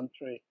developing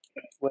country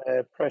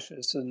where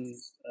pressures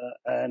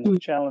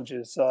and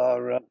challenges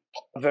are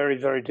very,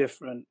 very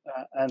different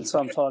and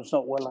sometimes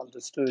not well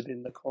understood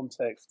in the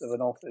context of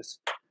an office.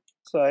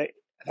 So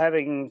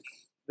having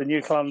the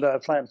New Colombo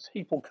Plan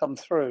people come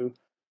through,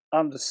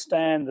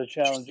 understand the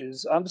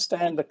challenges,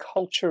 understand the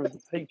culture of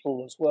the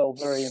people as well,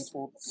 very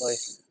importantly,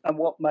 and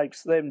what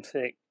makes them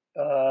tick.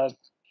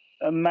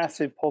 A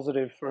massive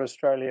positive for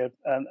Australia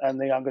and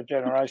the younger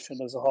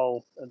generation as a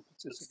whole and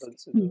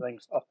participants in the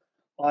things.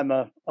 I'm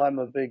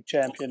a big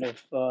champion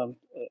of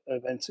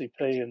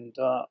NCP, and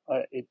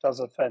it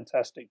does a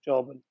fantastic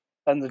job,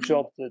 and the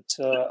job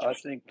that I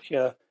think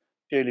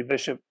Julie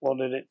Bishop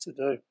wanted it to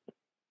do.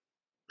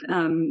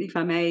 If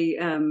I may,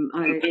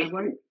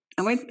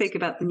 I won't speak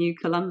about the New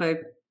Colombo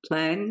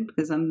Plan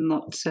because I'm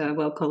not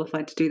well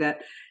qualified to do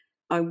that.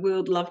 I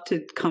would love to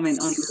comment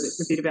on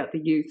a bit about the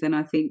youth, and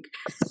I think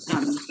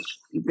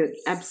that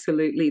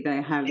absolutely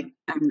they have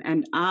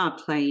and are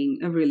playing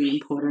a really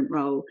important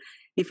role.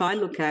 If I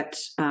look at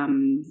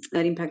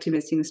Impact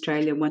Investing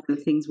Australia, one of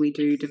the things we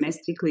do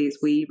domestically is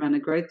we run a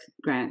growth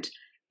grant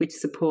which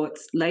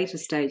supports later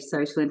stage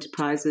social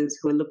enterprises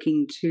who are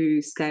looking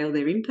to scale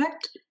their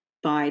impact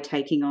by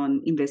taking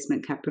on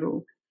investment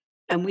capital.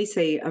 And we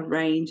see a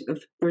range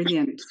of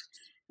brilliant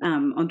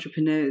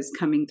entrepreneurs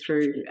coming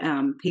through,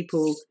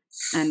 people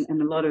and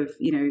a lot of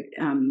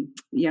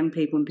young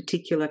people in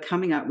particular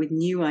coming up with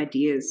new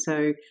ideas.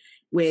 So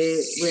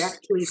we're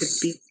actually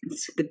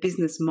the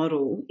business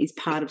model is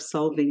part of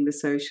solving the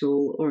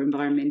social or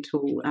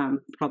environmental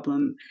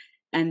problem,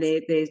 and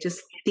they're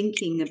just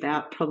thinking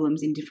about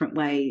problems in different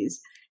ways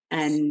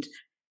and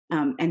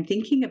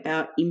thinking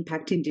about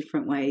impact in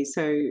different ways.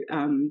 So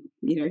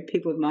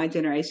people of my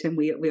generation,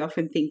 we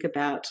often think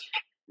about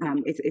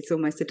it's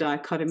almost a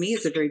dichotomy.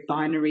 It's a very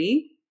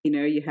binary.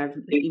 You have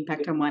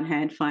impact on one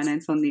hand,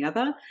 finance on the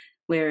other.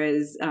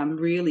 Whereas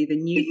really the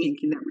new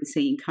thinking that we're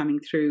seeing coming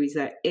through is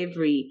that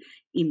every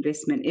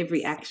investment,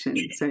 every action,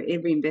 so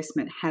every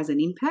investment has an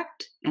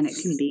impact, and it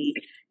can be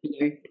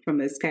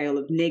from a scale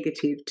of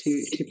negative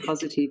to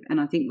positive. And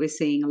I think we're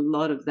seeing a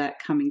lot of that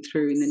coming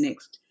through in the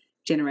next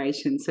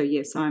generation. So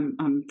yes, I'm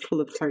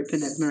full of hope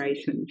and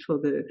admiration for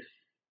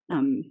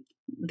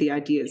the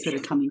ideas that are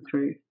coming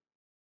through.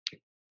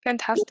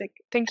 Fantastic.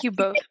 Thank you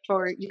both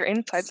for your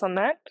insights on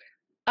that.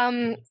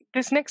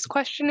 This next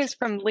question is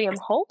from Liam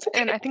Holt,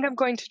 and I think I'm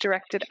going to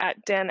direct it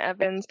at Dan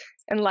Evans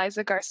and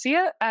Liza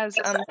Garcia, as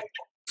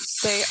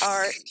they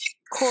are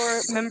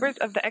core members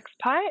of the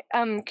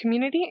XPI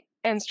community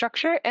and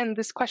structure. And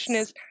this question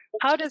is,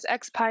 how does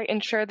XPI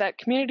ensure that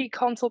community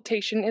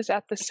consultation is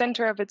at the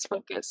center of its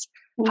focus?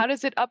 How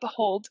does it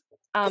uphold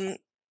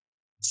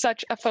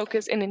such a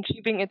focus in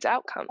achieving its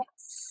outcome?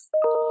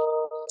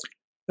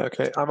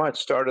 Okay, I might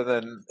start and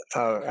then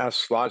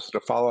ask Liza to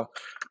follow.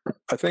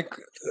 I think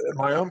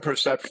my own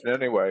perception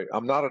anyway,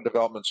 I'm not a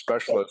development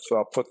specialist, so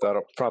I'll put that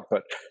up front,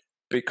 but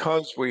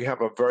because we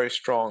have a very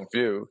strong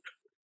view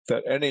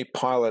that any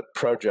pilot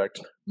project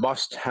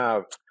must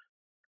have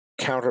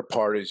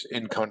counterparties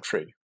in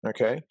country,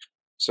 okay?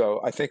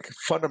 So I think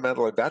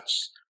fundamentally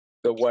that's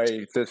the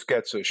way this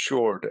gets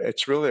assured.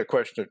 It's really a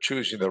question of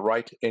choosing the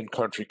right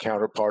in-country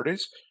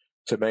counterparties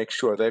to make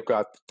sure they've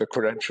got the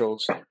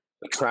credentials,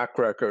 the track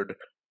record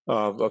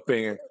of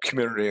being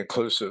community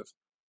inclusive.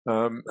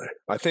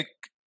 I think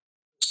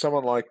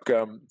someone like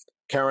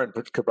Karen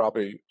could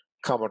probably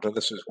comment on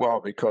this as well,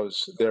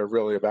 because they're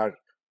really about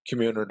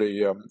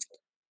community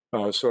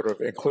sort of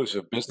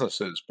inclusive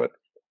businesses. But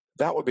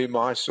that would be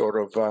my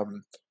sort of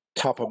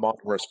top of mind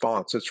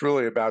response. It's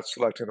really about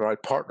selecting the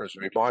right partners,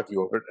 would be my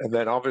view of it. And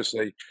then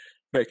obviously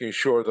making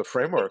sure the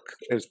framework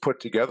is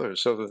put together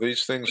so that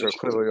these things are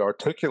clearly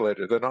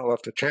articulated. They're not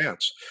left to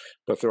chance,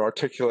 but they're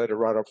articulated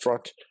right up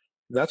front.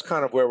 And that's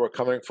kind of where we're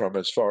coming from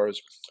as far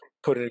as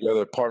putting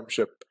together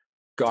partnership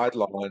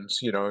guidelines,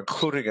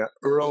 including an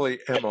early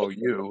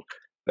MOU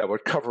that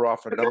would cover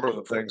off a number of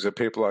the things that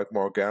people like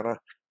Morgana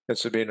and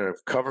Sabina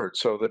have covered,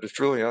 so that it's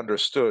really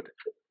understood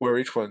where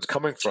each one's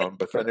coming from,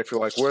 but then if you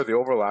like, where the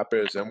overlap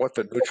is and what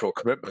the mutual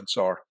commitments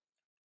are.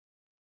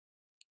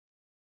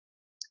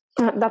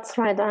 That's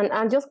right, and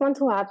I just want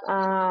to add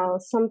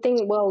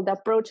something. Well, the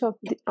approach of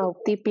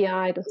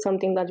DPI,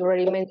 something that you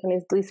already mentioned,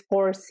 is these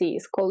 4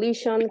 C's: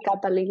 coalition,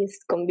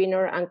 catalyst,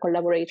 convener, and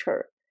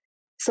collaborator.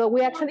 So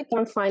we actually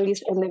can find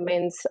these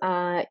elements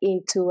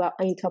into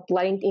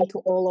applying into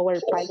all our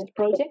pilot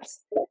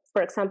projects.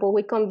 For example,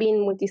 we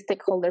convene with the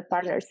stakeholder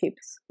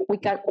partnerships. We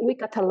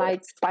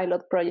catalyze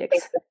pilot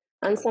projects.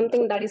 And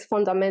something that is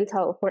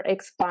fundamental for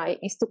XPI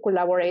is to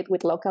collaborate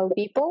with local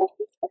people.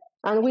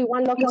 And we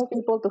want local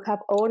people to have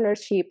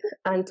ownership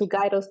and to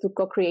guide us to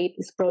co-create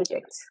these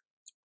projects.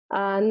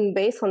 And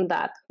based on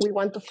that, we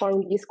want to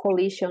form this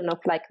coalition of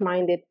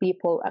like-minded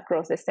people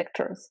across the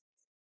sectors.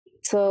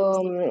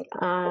 So,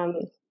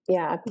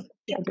 yeah,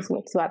 I just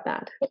want to add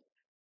that.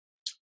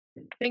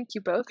 Thank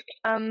you both.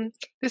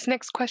 This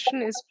next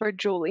question is for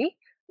Julie.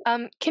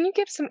 Can you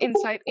give some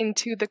insight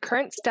into the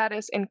current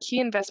status and key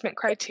investment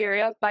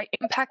criteria by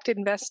impact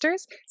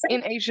investors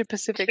in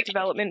Asia-Pacific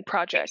development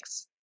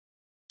projects?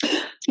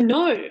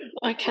 No,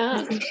 I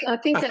can't. I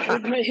think that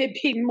would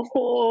be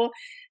more,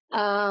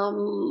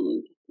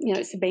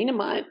 Sabina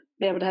might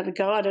be able to have a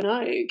go. I don't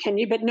know. Can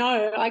you? But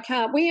no, I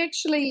can't. We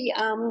actually,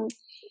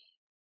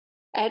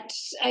 at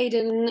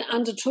Aiden,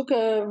 undertook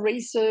a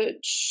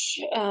research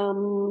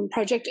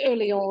project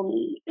early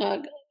on,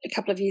 a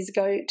couple of years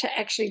ago, to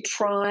actually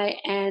try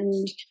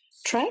and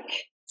track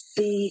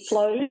the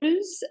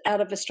flows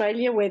out of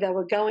Australia, where they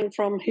were going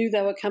from, who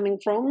they were coming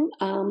from,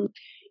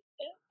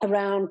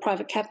 around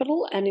private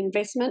capital and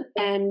investment,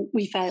 and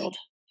we failed.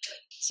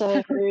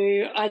 So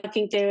I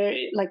think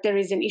there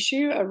is an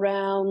issue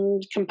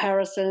around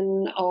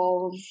comparison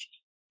of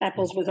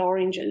apples with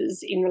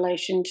oranges in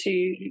relation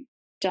to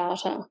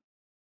data.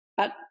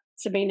 But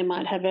Sabina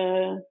might have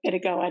a better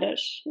go at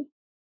it.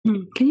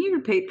 Can you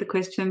repeat the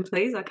question,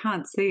 please? I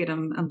can't see it.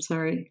 I'm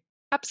sorry.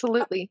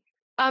 Absolutely.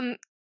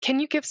 Can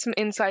you give some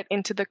insight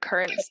into the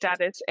current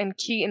status and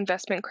key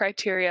investment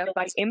criteria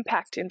by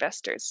impact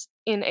investors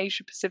in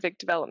Asia-Pacific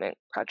development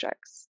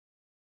projects?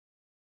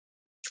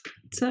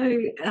 So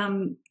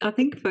I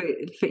think for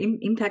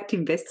impact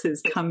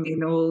investors come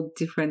in all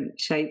different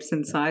shapes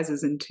and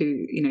sizes, and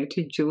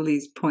to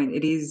Julie's point,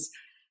 it is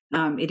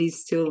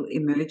still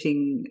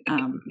emerging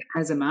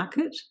as a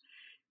market.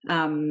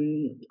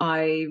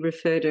 I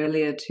referred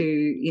earlier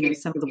to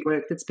some of the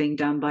work that's being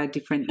done by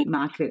different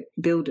market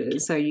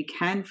builders. So you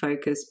can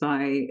focus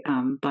by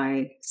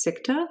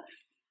sector,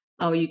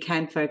 or you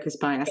can focus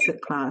by asset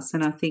class.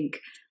 And I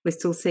think we're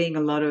still seeing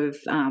a lot of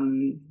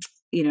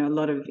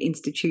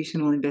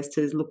institutional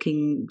investors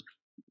looking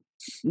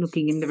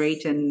in the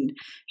region.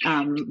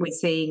 We're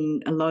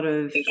seeing a lot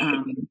of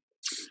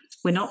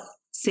we're not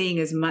seeing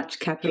as much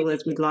capital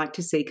as we'd like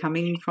to see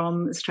coming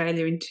from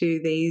Australia into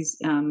these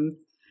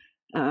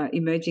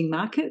emerging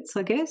markets,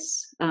 I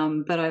guess.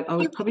 But I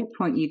would probably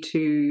point you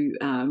to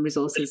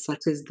resources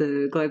such as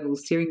the Global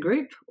Steering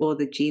Group or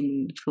the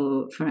GIN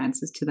for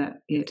answers to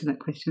that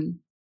question.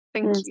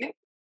 Thank you.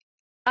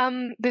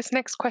 This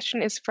next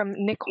question is from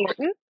Nick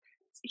Horton.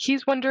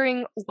 he's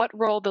wondering what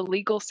role the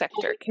legal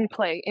sector can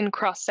play in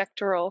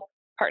cross-sectoral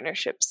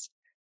partnerships.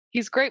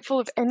 He's grateful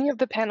if any of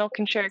the panel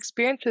can share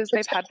experiences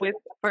they've had with,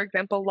 for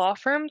example, law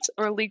firms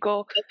or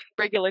legal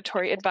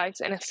regulatory advice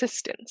and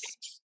assistance.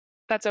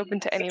 That's open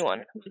to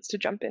anyone who wants to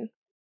jump in.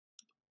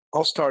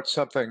 I'll start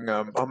something.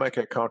 I'll make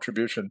a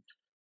contribution.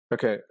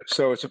 Okay,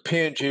 so it's a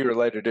P&G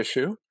related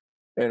issue,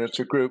 and it's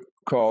a group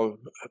called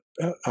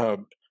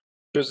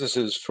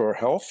Businesses for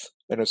Health,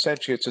 and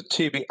essentially it's a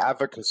TB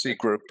advocacy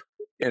group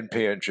in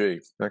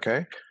P&G.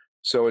 Okay,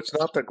 so it's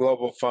not the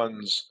Global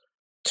Fund's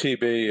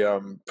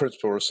TB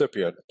principal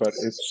recipient, but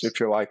it's, if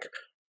you like,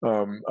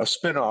 a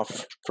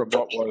spin-off from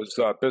what was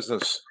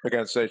Business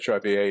Against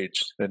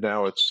HIV/AIDS, and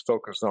now it's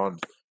focused on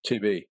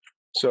TB.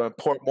 So in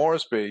Port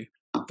Moresby,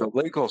 the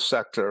legal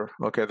sector,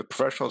 okay, the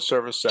professional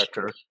service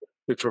sector,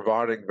 is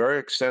providing very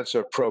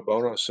extensive pro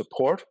bono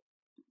support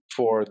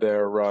for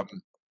their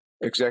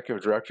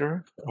executive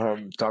director,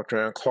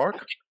 Dr. Ann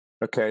Clark.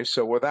 Okay,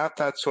 so without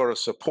that sort of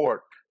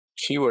support,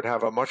 she would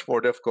have a much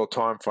more difficult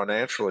time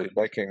financially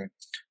making,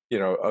 you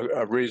know,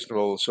 a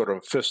reasonable sort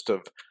of fist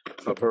of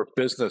her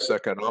business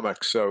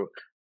economics. So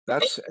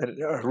that's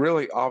a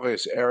really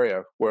obvious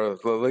area where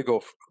the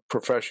legal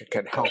profession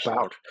can help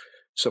out,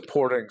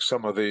 supporting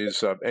some of these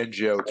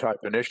NGO type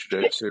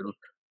initiatives who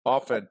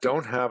often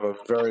don't have a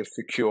very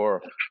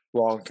secure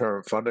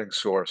long-term funding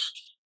source.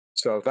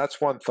 So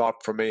that's one thought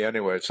for me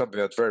anyway. It's something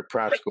that's very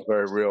practical,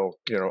 very real,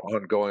 you know,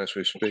 ongoing as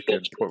we speak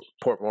in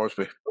Port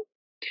Moresby.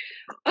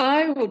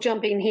 I will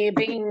jump in here,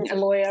 being a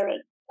lawyer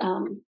at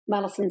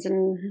Mallisons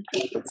and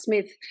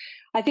Smith.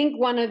 I think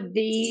one of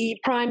the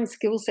prime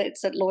skill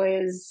sets that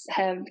lawyers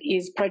have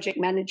is project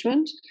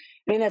management.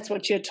 I mean, that's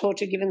what you're taught.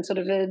 You're given sort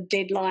of a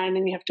deadline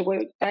and you have to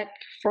work back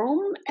from,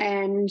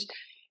 and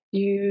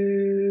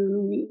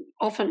you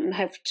often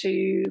have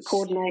to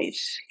coordinate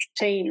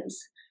teams.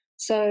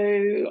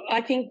 So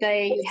I think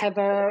they have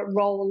a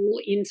role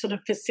in sort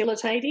of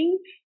facilitating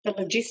the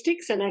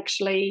logistics and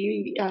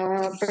actually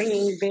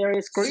bringing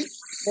various groups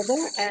together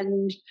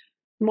and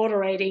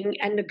moderating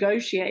and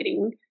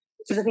negotiating,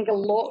 because I think a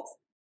lot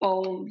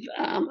of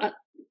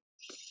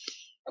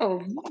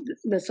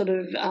the sort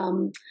of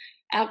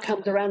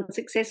outcomes around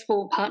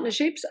successful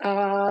partnerships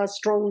are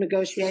strong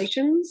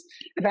negotiations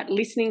about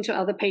listening to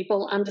other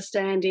people,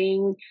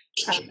 understanding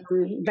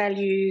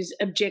values,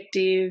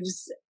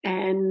 objectives,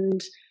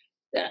 and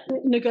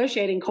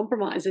negotiating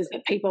compromises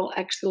that people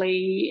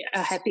actually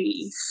are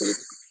happy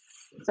with.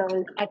 So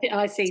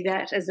I see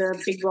that as a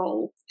big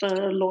role for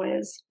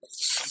lawyers.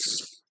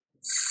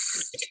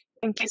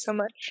 Thank you so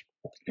much.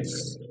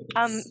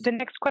 The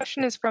next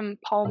question is from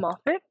Paul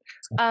Moffat.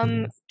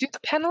 Do the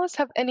panelists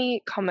have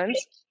any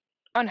comments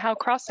on how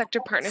cross-sector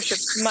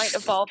partnerships might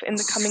evolve in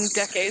the coming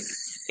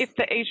decades if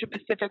the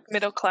Asia-Pacific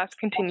middle class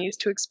continues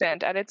to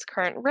expand at its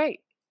current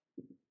rate?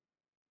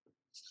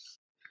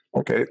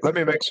 Okay, let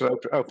me make some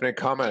opening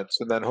comments,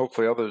 and then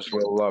hopefully others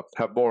will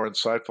have more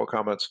insightful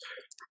comments.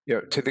 You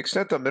know, to the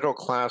extent the middle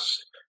class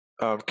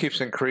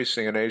keeps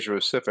increasing in Asia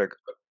Pacific,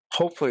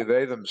 hopefully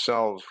they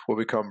themselves will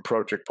become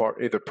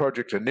either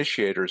project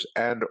initiators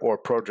and or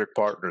project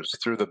partners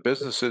through the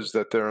businesses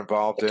that they're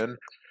involved in,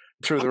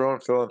 through their own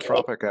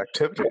philanthropic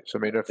activities. I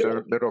mean, if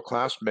they're middle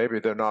class, maybe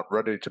they're not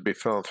ready to be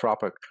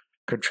philanthropic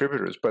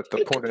contributors, but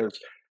the point is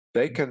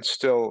they can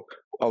still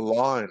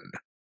align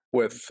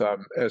with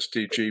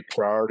SDG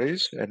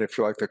priorities, and if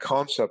you like, the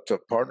concept of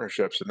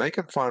partnerships, and they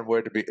can find a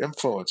way to be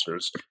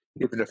influencers,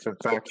 even if in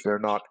fact they're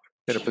not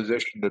in a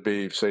position to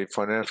be, say,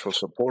 financial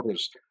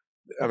supporters.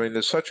 I mean,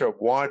 there's such a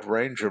wide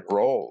range of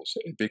roles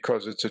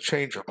because it's a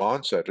change of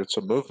mindset, it's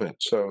a movement.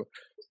 So,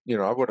 you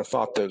know, I would have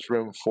thought there's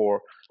room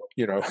for,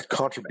 you know,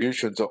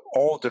 contributions of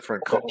all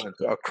different kinds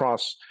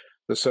across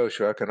the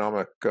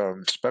socioeconomic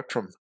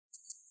spectrum.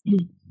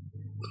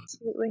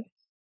 Absolutely.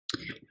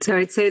 So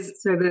it says,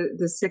 so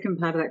the second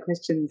part of that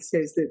question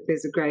says that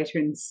there's a greater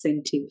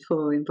incentive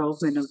for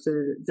involvement of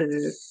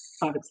the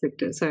private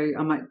sector. So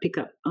I might pick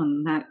up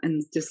on that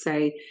and just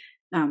say,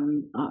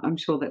 I'm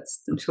sure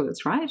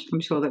that's right.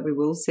 I'm sure that we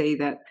will see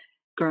that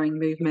growing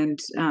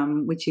movement,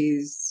 which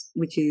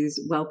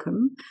is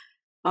welcome.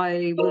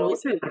 I would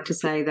also like to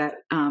say that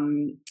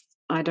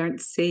I don't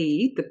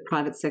see the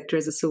private sector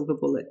as a silver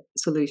bullet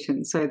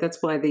solution. So that's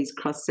why these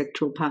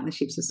cross-sectoral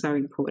partnerships are so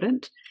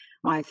important.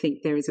 I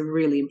think there is a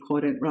really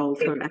important role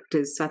for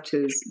actors such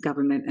as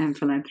government and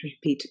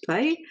philanthropy to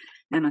play.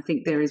 And I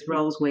think there is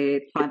roles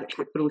where private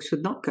capital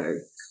should not go,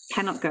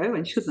 cannot go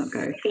and should not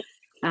go.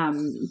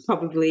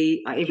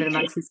 Probably even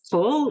amongst this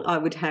call, I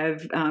would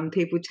have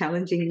people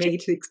challenging me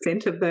to the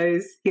extent of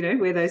those, you know,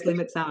 where those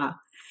limits are.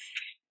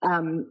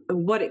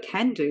 What it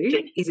can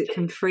do is it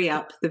can free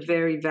up the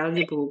very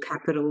valuable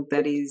capital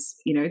that is,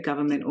 you know,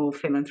 government or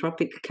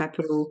philanthropic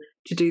capital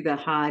to do the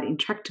hard,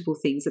 intractable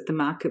things that the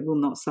market will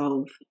not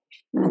solve.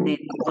 And then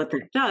what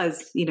that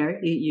does, you know,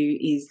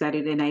 is that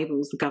it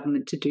enables the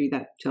government to do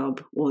that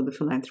job, or the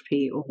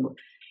philanthropy, or,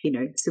 you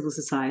know, civil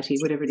society,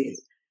 whatever it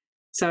is.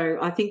 So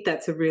I think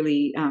that's a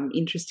really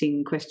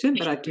interesting question,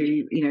 but I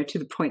do, to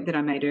the point that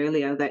I made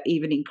earlier, that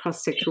even in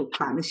cross-sectoral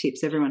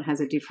partnerships, everyone has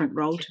a different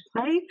role to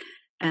play.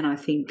 And I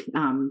think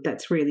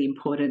that's really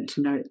important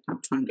to note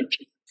up front.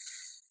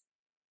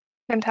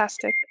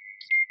 Fantastic.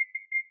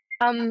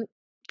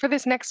 For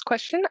this next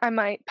question, I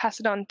might pass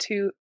it on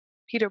to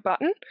Peter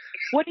Botten.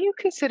 What do you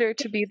consider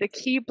to be the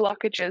key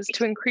blockages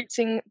to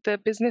increasing the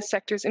business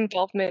sector's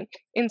involvement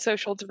in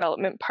social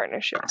development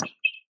partnerships?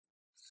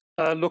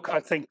 Look, I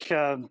think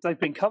they've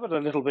been covered a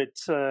little bit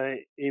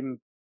in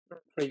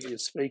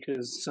previous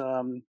speakers.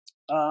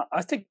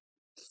 I think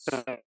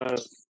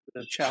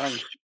the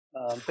challenge,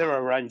 there are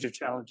a range of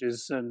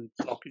challenges and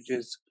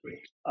blockages.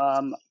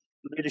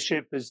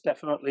 Leadership is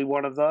definitely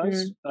one of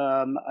those.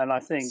 And I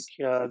think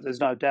there's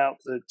no doubt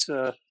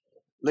that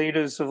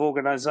leaders of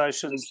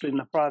organisations in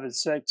the private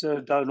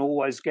sector don't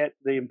always get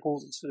the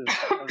importance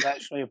of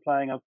actually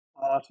playing a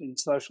part in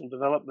social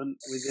development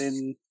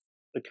within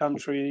the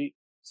country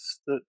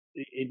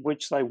in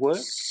which they work.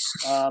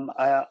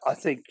 I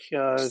think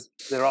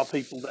there are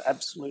people that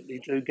absolutely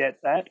do get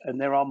that, and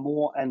there are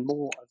more and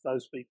more of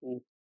those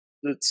people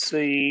that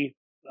see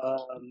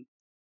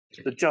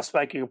that just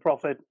making a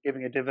profit,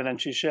 giving a dividend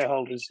to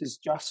shareholders is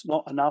just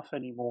not enough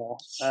anymore.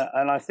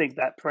 And I think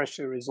that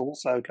pressure is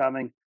also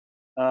coming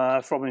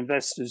from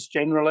investors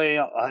generally.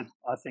 I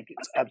think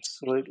it's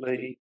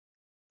absolutely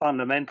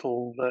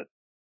fundamental that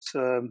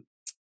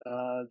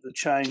the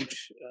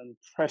change and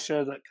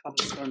pressure that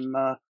comes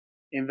from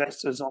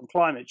investors on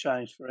climate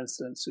change, for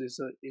instance, is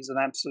an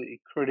absolutely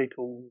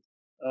critical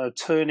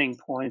turning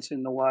point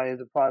in the way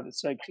the private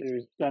sector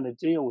is going to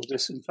deal with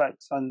this. In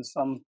fact, in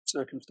some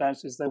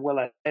circumstances, they're well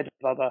ahead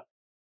of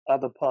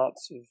other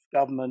parts of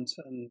government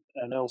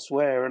and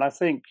elsewhere. And I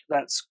think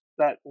that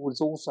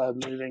was also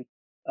moving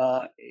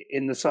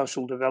in the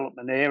social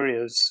development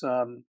areas,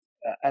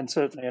 and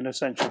certainly an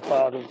essential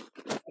part of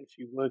if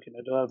you work in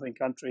a developing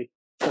country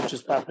such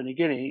as Papua New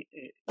Guinea.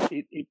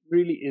 It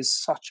really is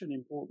such an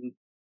important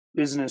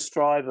business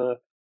driver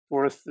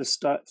for a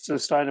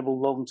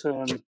sustainable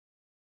long-term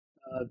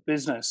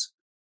business.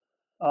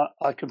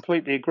 I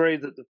completely agree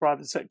that the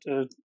private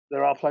sector,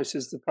 there are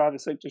places the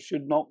private sector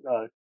should not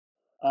go.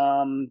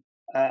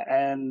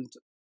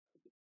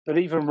 But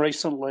even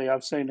recently,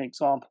 I've seen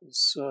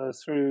examples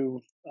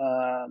through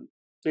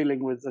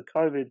dealing with the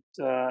COVID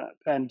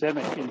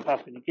pandemic in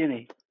Papua New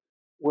Guinea,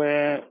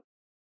 where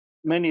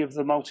many of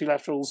the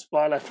multilaterals,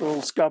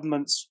 bilaterals,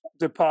 governments,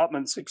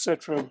 departments,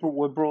 etc.,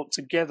 were brought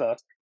together,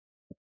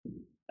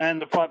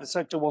 and the private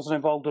sector wasn't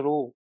involved at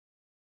all.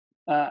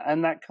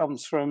 And that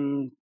comes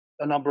from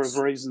a number of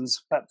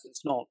reasons. Perhaps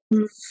it's not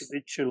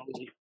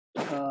habitually.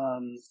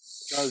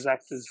 Those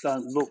actors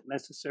don't look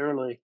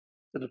necessarily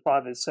to the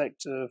private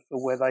sector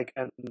for where they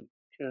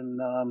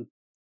can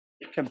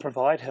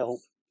provide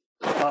help.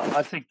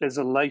 I think there's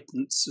a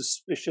latent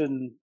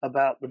suspicion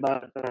about the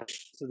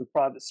motivations of the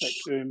private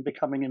sector in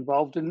becoming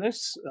involved in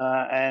this,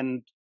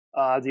 and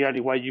the only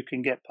way you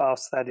can get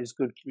past that is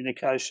good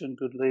communication,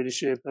 good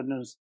leadership, and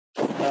there's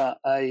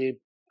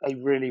a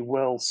really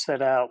well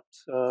set out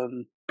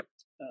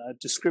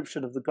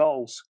description of the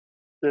goals,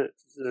 the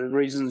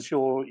reasons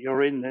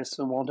you're in this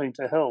and wanting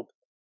to help.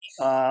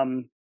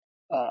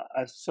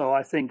 So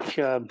I think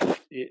you're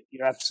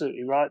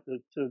absolutely right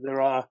that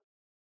there are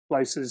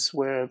places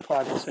where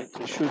private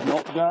sector should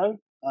not go,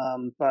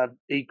 but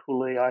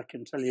equally I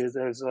can tell you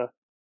there's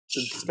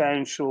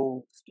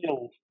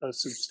still a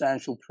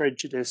substantial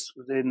prejudice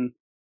within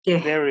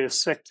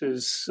various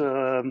sectors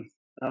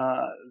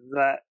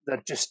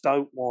that just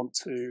don't want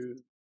to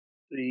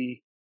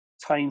be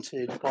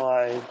tainted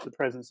by the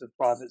presence of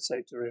private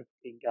sector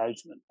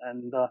engagement.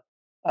 And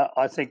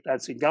I think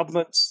that's in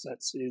governments,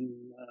 that's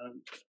in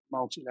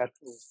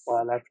multilaterals,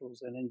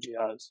 bilaterals, and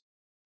NGOs.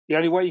 The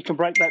only way you can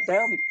break that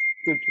down,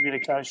 good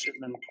communication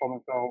and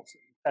common goals,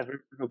 and have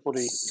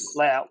everybody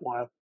lay out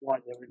why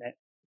they're in it,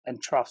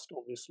 and trust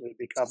obviously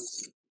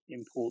becomes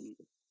important.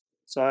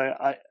 So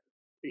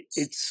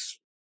it's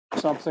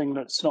something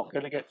that's not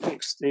going to get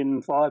fixed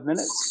in 5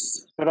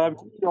 minutes, but I'm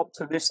really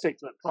optimistic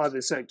that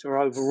private sector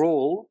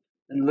overall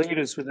and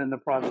leaders within the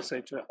private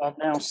sector are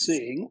now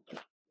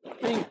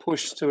being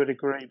pushed to a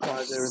degree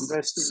by their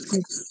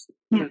investors.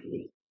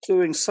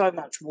 Doing so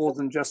much more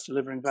than just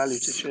delivering value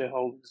to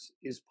shareholders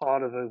is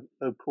part of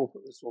a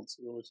corporate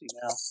responsibility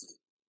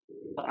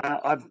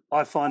now.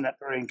 I find that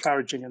very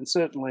encouraging, and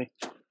certainly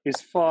is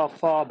far,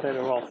 far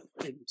better off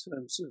in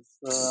terms of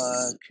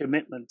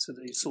commitment to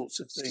these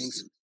sorts of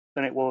things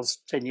than it was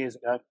 10 years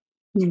ago.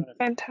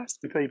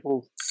 Fantastic.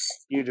 People,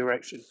 new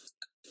direction.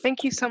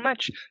 Thank you so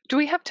much. Do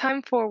we have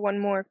time for one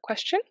more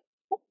question?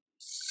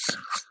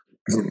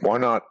 Why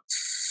not?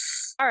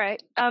 All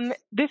right.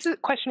 This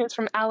question is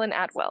from Alan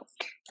Atwell.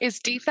 Is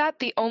DFAT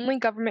the only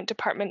government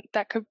department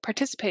that could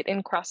participate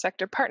in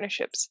cross-sector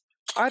partnerships?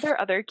 Are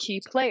there other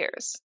key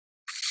players?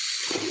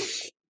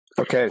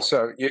 Okay,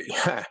 so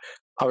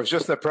I was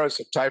just in the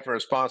process of typing a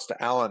response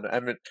to Alan. I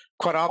mean,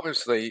 quite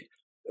obviously,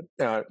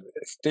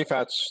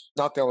 DFAT's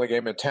not the only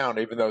game in town,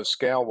 even though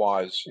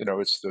scale-wise,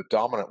 it's the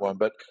dominant one.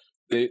 But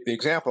the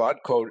example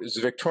I'd quote is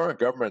the Victorian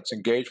government's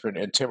engagement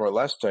in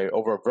Timor-Leste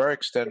over a very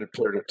extended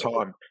period of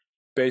time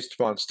based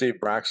upon Steve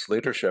Brack's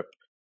leadership.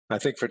 I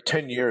think for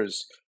 10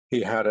 years,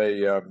 he had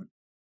a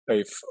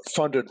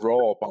funded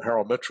role by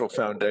Harold Mitchell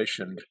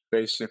Foundation,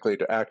 basically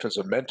to act as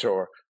a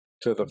mentor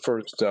to the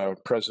first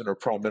president or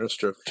prime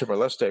minister of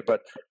Timor-Leste.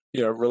 But,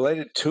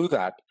 related to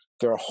that,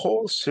 there are a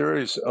whole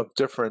series of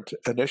different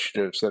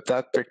initiatives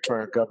that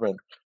Victorian government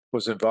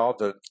was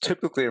involved in,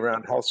 typically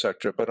around health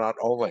sector, but not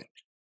only.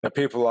 And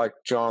people like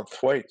John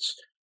Thwaites,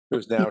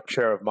 who's now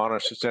chair of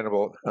Monash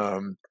Sustainable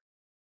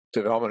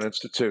Development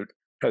Institute,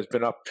 has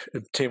been up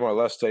in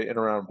Timor-Leste in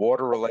around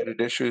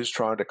water-related issues,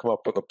 trying to come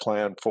up with a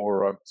plan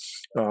for,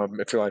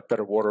 if you like,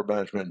 better water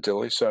management in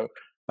Dili. So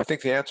I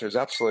think the answer is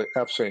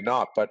absolutely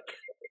not. But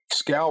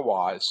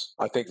scale-wise,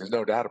 I think there's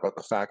no doubt about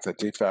the fact that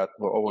DFAT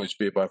will always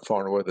be by far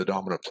and away the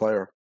dominant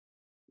player.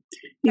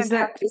 Is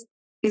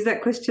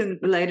that question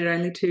related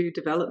only to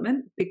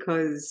development?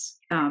 Because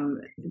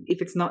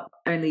if it's not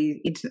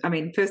only,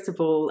 first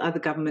of all, other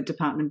government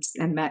departments,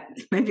 and Matt,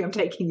 maybe I'm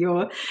taking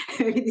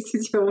this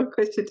is your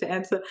question to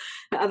answer.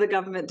 Other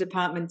government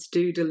departments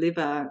do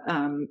deliver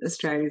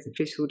Australia's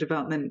official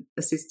development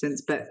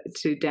assistance, but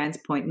to Dan's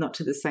point, not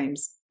to the same,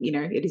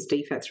 it is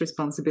DFAT's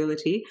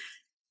responsibility.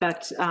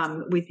 But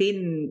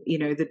within,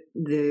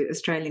 the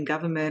Australian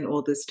government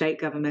or the state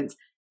governments,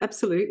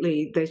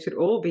 absolutely, they should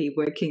all be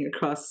working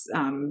across,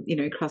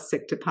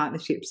 cross-sector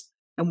partnerships.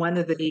 And one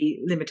of the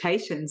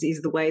limitations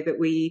is the way that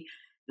we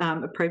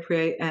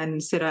appropriate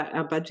and set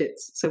our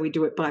budgets. So we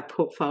do it by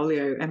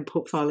portfolio and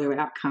portfolio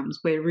outcomes,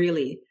 where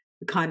really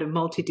the kind of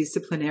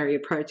multidisciplinary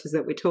approaches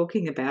that we're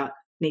talking about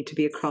need to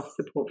be across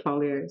the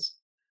portfolios.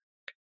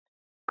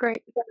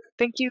 Great.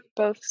 Thank you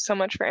both so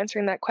much for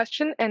answering that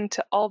question, and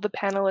to all the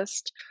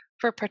panelists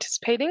for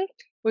participating.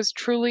 It was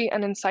truly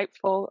an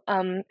insightful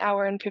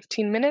hour and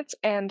 15 minutes,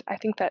 and I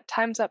think that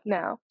time's up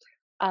now.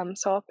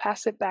 So I'll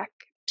pass it back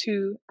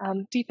to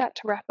DFAT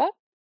to wrap up.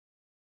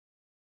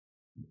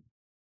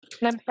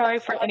 And I'm sorry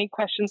for any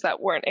questions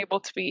that weren't able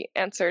to be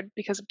answered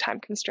because of time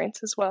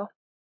constraints as well.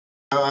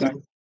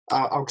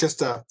 I'll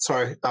just,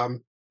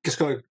 just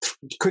going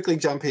to quickly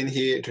jump in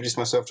here, introduce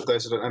myself to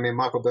those who don't know me.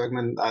 Michael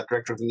Bergman,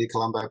 Director of the New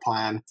Colombo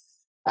Plan.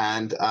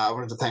 And I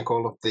wanted to thank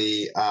all of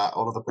the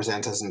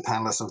presenters and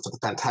panelists and for the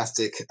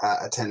fantastic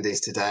attendees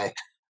today.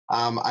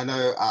 I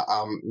know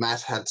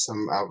Matt had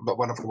some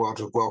wonderful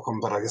words of welcome,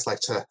 but I'd just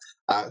like to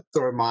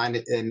throw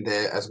mine in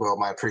there as well.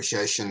 My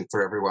appreciation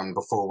for everyone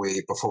before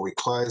we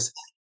close,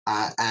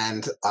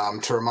 and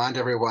to remind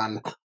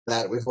everyone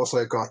that we've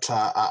also got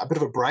a bit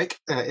of a break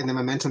in the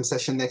Momentum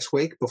session next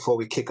week before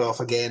we kick off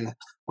again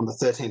on the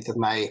 13th of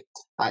May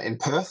in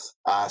Perth.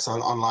 So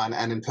an online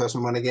and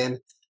in-person one again.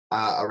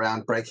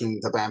 Around breaking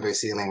the bamboo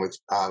ceiling, which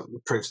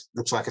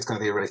looks like it's going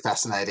to be a really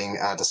fascinating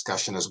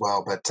discussion as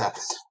well. But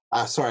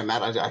sorry,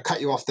 Matt, I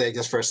cut you off there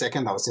just for a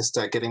second. I was just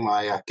getting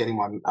my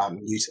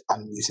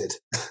unmuted.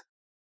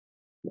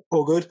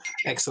 All good,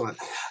 excellent.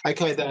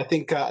 Okay, then I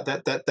think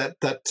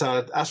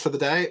that us for the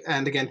day.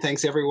 And again,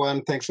 thanks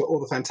everyone. Thanks for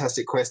all the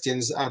fantastic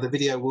questions. The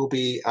video will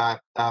be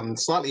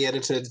slightly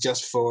edited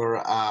just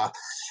for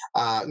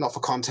not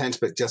for content,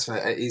 but just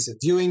for ease of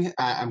viewing,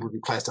 and will be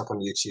placed up on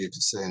YouTube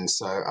soon.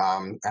 So,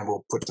 and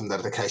we'll put some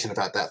notification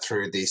about that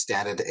through the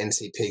standard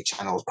NCP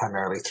channels,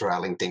 primarily through our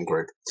LinkedIn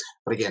group.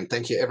 But again,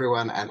 thank you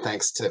everyone, and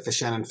thanks for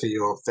Shannon for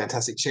your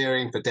fantastic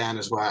sharing, for Dan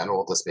as well, and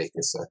all the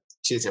speakers. So,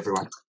 cheers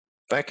everyone.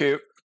 Thank you.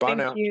 Bye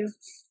now. Thank you.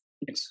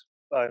 Thanks.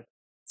 Bye.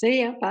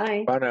 See ya.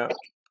 Bye. Bye now.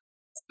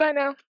 Bye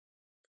now.